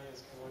to county.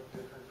 It's going to look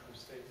different from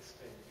state to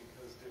state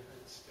because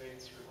different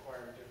states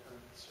require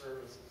different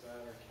services out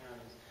of their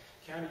counties.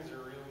 Counties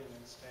are really an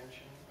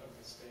extension of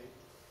the state,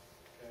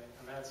 okay?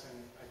 And that's in,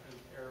 I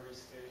think, every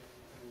state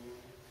in the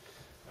union.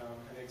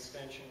 An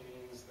extension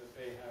means that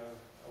they have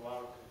a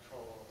lot of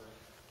control over it.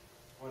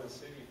 When a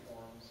city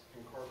forms,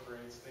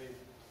 incorporates, they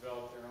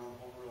develop their own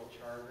home rule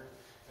charter,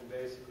 and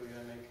basically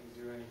then they can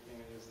do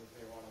anything it is that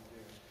they want to do.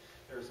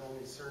 There's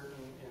only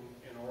certain,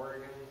 in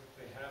Oregon,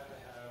 they have to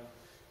have,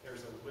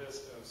 there's a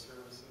list of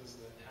services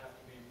that have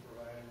to be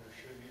provided or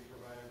should be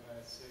provided by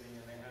a city,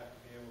 and they have to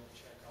be able to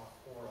check off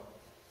 4 of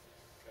them.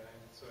 Okay?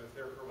 So if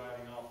they're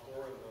providing all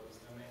 4 of those,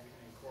 then they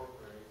can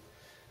incorporate.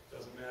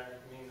 Doesn't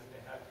mean that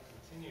they have to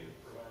continue to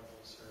provide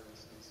those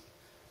services,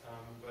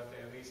 but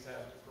they at least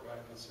have to provide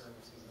those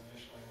services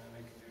initially, and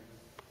then they can do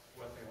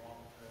what they want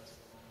with the rest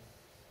of the money.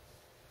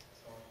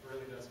 So it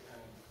really does kind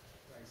of,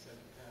 like I said,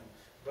 depend.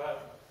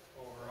 But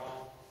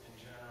overall, in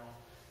general,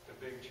 the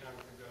big chunk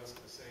that goes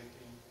to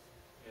safety,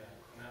 yeah,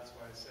 and that's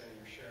why I say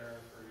your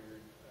sheriff or your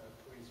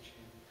police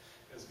chief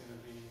is going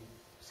to be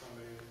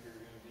somebody that you're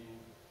going to be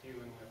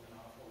dealing with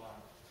an awful lot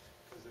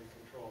because they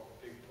control a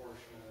big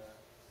portion of that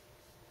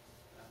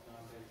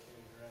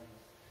non-dedicated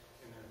revenue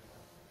in their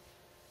department.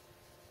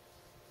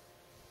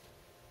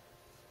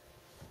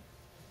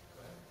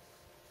 Go ahead.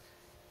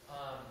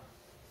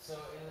 So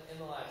in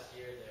the last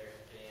year, there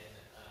have been,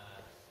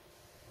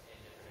 in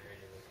different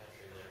areas of the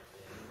country, there have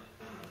been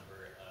a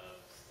number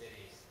of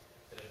cities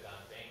that have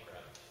gone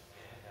bankrupt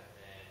and have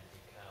then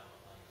become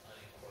an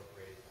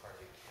unincorporated part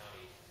of the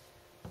county.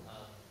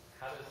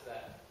 How does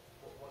that,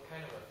 what kind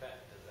of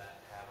effect does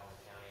that have on the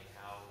county, and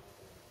how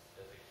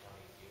does the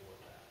county deal with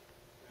that?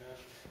 Yeah.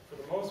 For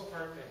the most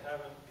part, they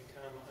haven't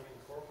become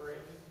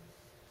unincorporated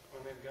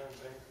when they've gone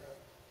bankrupt.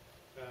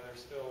 They're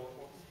still,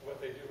 what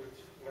they do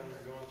when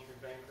they're going through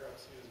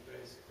bankruptcy is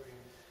basically,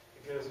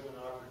 it gives them an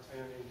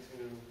opportunity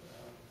to,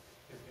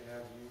 if they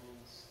have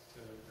unions,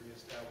 to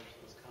reestablish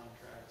those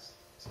contracts,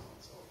 so on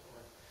and so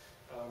forth.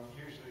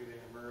 Usually they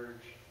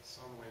emerge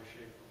some way,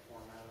 shape, or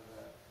form out of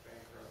that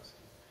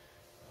bankruptcy.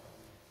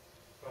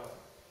 But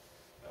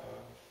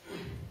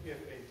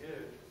if they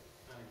did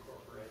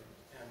unincorporate,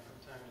 and from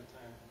time to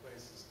time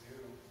places do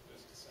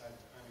just decide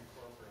to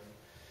unincorporate,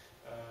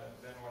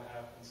 then what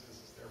happens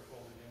is they're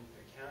folded into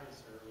the county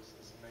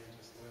services and they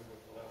just live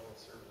with the level of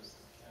service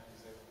that the county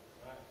is able to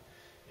provide.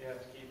 You have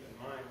to keep in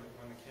mind that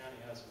when the county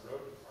has a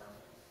road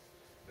department,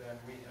 then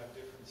we have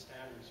different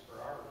standards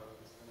for our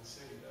roads than the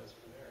city does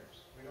for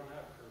theirs. We don't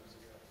have curbs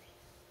and gutters,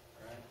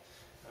 right?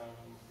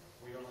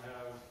 We don't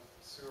have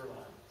sewer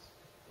lines.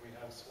 We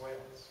have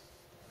swales,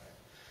 right?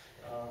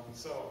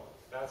 So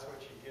that's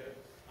what you get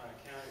on a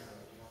county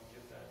road. You don't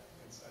get that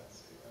inside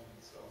the city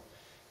limits. So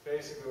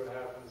basically what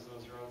happens is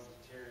those roads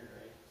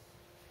deteriorate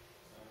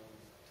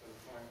to the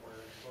point where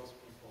most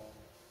people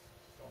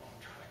don't want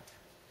to drive.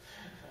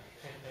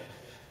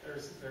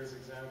 There's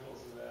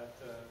examples of that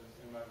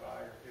in my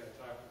biography. I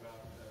talked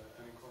about the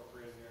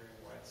unincorporated area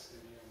of White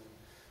City and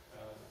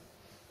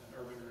an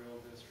urban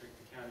rural district.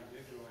 The county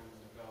did go in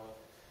and develop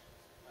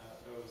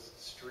those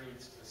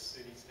streets to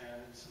city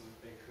standards so that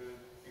they could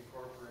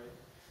incorporate.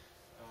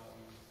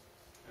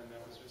 And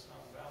that was just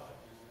not valid,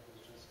 and it was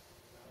just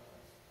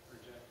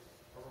rejected,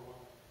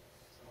 overwhelmed.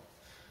 So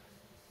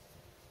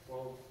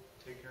we'll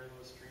take care of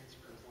those streets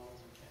for as long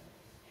as we can.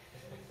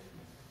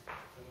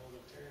 Then they'll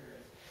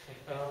deteriorate.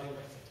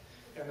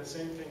 And the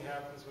same thing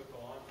happens with the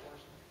law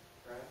enforcement,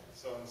 right?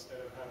 So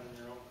instead of having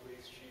your own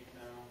police chief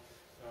now,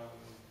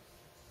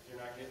 you're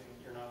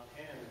not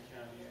paying the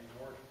county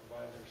anymore to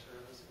provide their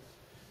services.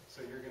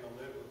 So you're going to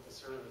live with the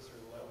service or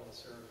the level of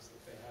service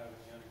that they have in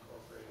the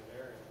unincorporated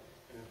area.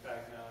 And in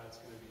fact, now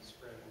that's going to be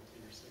spread into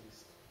your city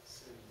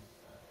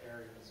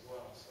area as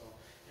well. So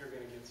you're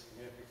going to get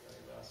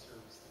significantly less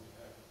service than you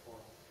had before.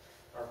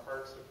 Our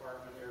Parks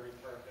Department, every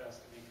park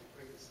has to be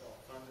completely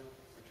self-funded,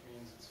 which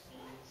means it's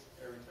fees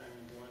every time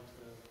you go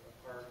into a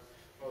park.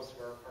 Most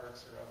of our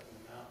parks are up in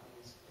the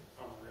mountains,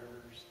 on the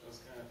rivers,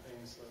 those kind of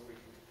things, so that we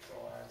can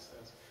control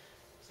access.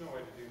 There's no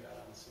way to do that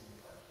on a city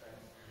park, right?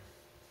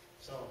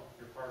 So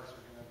your parks are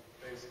going to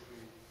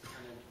basically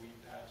turn into weed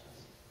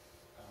patches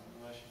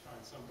unless you find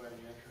somebody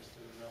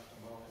interested enough to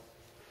mow it.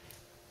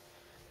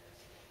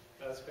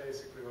 That's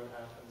basically what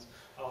happens.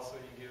 Also,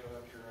 you give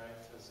up your right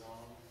to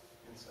zone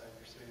inside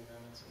your city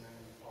limits, and then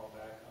you fall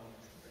back on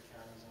the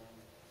county zone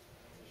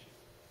issue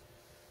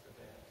that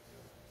they have to deal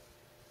with.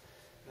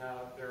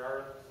 Now, there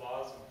are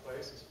laws in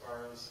place as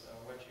far as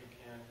what you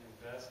can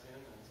invest in,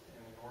 and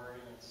in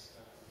Oregon, it's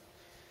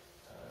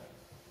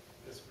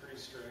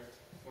pretty strict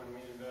when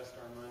we invest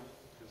our money,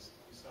 because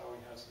you saw we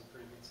have some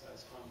pretty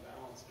good-sized fund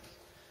balances.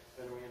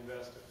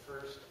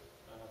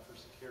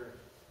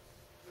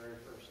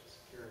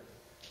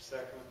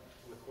 Second,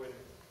 liquidity.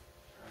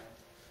 All right?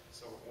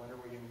 So when are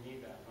we going to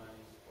need that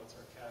money? What's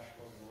our cash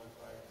flow going to look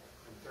like?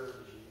 And third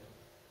is yield.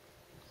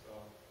 So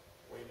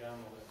way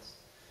down the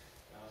list.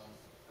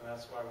 And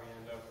that's why we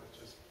end up with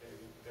just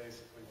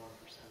basically 1%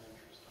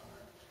 interest on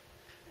our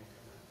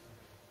income right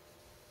now.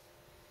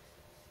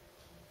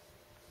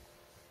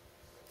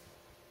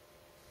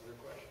 Other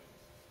questions?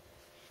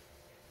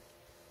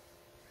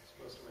 I'm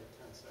supposed to wait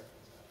 10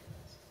 seconds after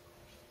I ask the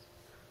questions.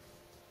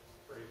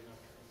 Brave enough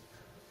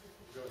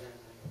to go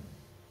ahead.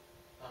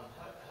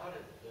 How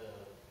did the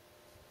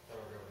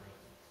federal government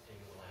take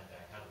the land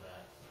back? How did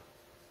that,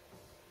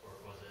 or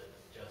was it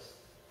just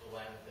the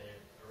land that they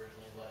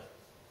originally let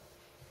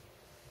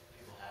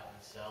people have and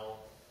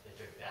sell? They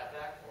took that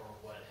back, or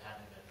what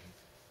hadn't been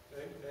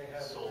They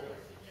had sold to or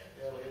anything yet?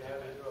 yeah, they had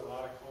to do a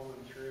lot of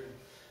combing through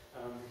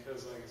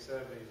because, like I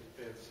said, they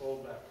had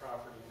sold that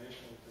property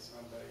initially to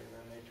somebody, and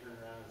then they turned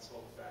around and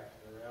sold it back to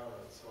the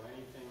railroad. So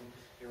anything,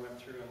 they went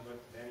through and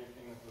looked at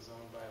anything that was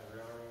owned by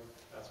the railroad,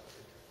 that's what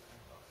they took back.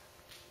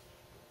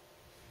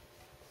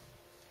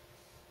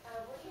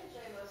 What do you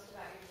enjoy most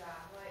about your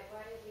job?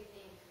 Why did you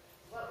think,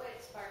 what would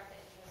spark the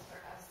interest for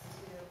us to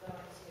go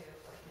into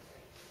working for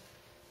you?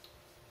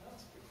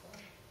 That's a good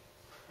question.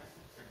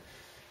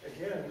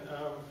 Again,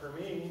 for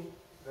me,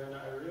 then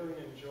I really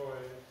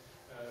enjoy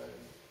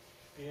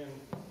being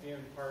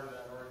part of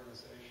that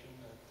organization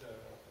that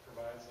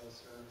provides those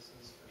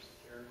services for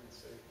security and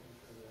safety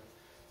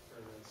for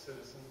the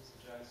citizens of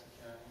Jackson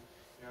County.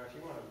 You know, if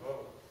you want to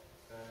vote,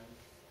 then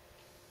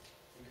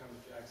you come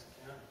to Jackson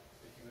County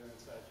if you live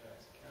inside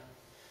Jackson County.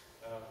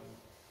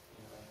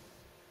 You know,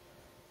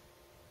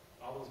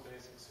 all those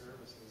basic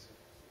services,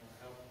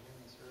 health and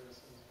human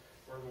services,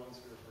 we're the ones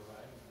who are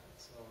providing that.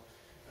 So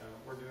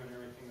we're doing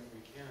everything that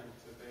we can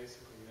to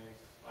basically make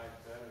life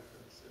better for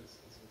the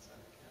citizens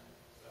inside the county.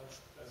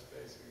 That's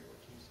basically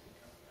what keeps me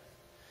coming back.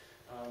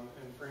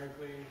 And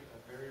frankly,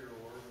 very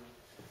rewarding.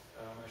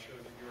 I showed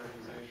you the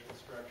organizational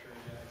structure in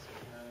Jackson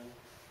County.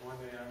 One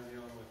day I'm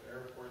dealing with the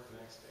airport, the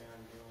next day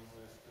I'm dealing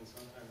with, and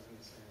sometimes in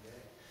the same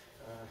day,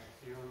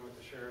 dealing with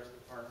the sheriff's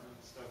department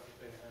and stuff that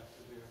they have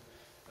to do.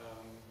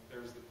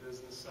 There's the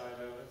business side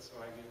of it, so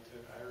I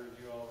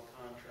review all the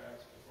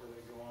contracts before they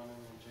go on the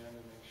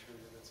agenda, make sure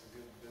that it's a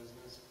good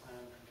business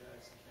plan for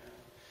Jackson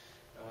County,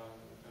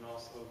 and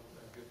also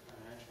a good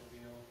financial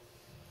deal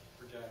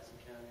for Jackson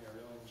County. I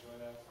really enjoy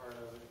that part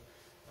of it.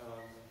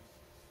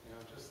 You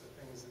know, just the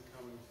things that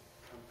come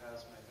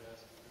past my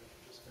desk,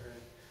 they're just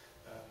very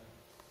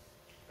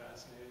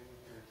fascinating,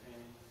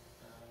 entertaining,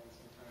 and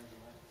sometimes in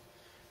life.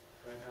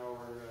 Right now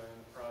we're in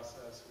the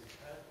process. We've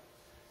had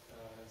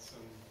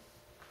some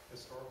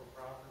historical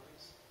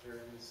properties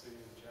here in the city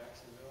of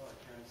Jacksonville. Our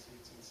county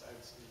seats inside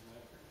the city of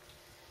Medford.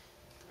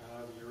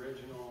 The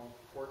original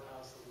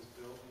courthouse that was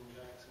built in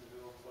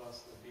Jacksonville,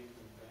 plus the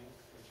Beekman Bank,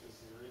 which is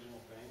the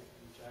original bank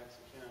in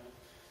Jackson County.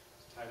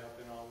 It's tied up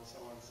in all this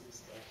ONC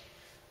stuff.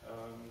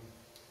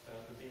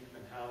 The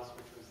Beekman House,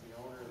 which was the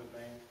owner of the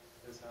bank,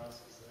 his house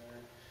is there.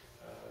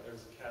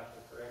 There's a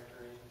Catholic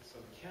rectory. So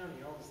the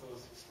county owns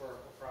those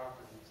historical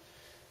properties.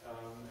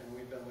 And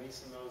we've been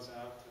leasing those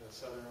out to the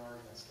Southern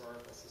Oregon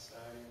Historical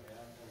Society. They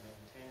haven't been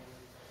maintaining.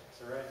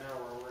 So right now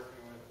we're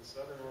working with the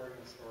Southern Oregon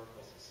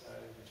Historical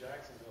Society, the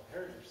Jacksonville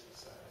Heritage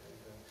Society,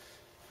 the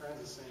Friends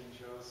of St.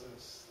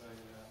 Joseph's, the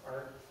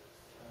Art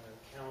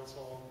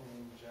Council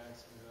in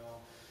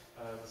Jacksonville,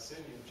 the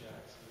City of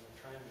Jacksonville,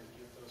 trying to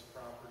get those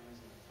properties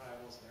and the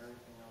titles and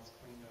everything else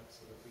cleaned up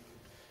so that we can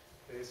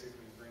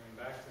basically bring them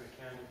back to the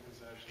county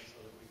possession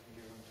so that we can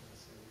give them to the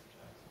City of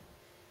Jacksonville.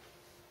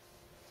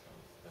 So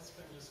that's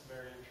been just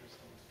very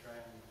interesting to try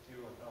and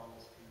deal with all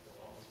those people,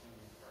 all those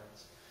moving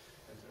parts,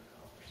 and to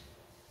accomplish them.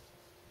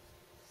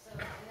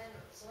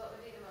 So what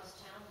would be the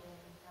most challenging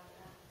about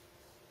that?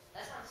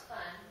 That sounds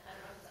fun. I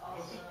don't know if it's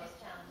also the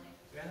most challenging.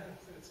 Yeah,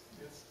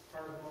 it's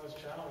part of the most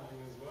challenging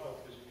as well,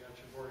 because you got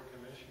your board of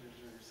commissioners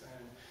who are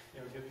saying,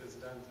 get this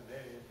done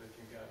today, but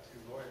you've got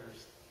 2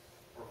 lawyers,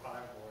 or 5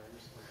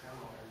 lawyers, or 10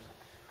 lawyers,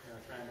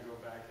 trying to go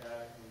back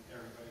at it, and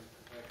everybody's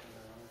protecting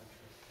their own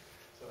interest.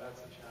 So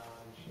that's a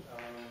challenge.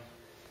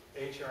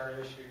 HR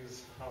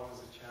issues, always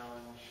a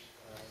challenge,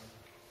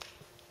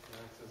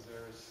 because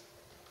there's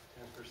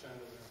 10%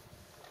 of the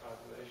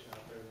population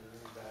out there that are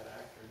really bad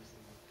actors,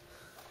 and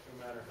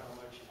no matter how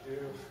much you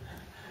do,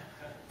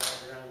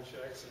 background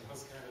checks and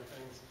those kind of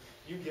things,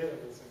 you get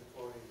it as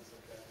employees,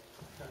 okay?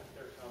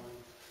 They're coming.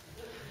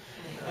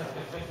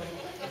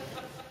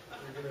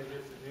 You're going to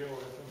get to deal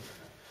with them.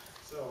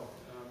 So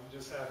you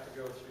just have to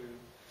go through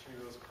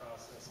those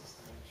processes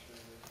to make sure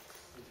that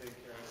you take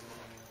care of them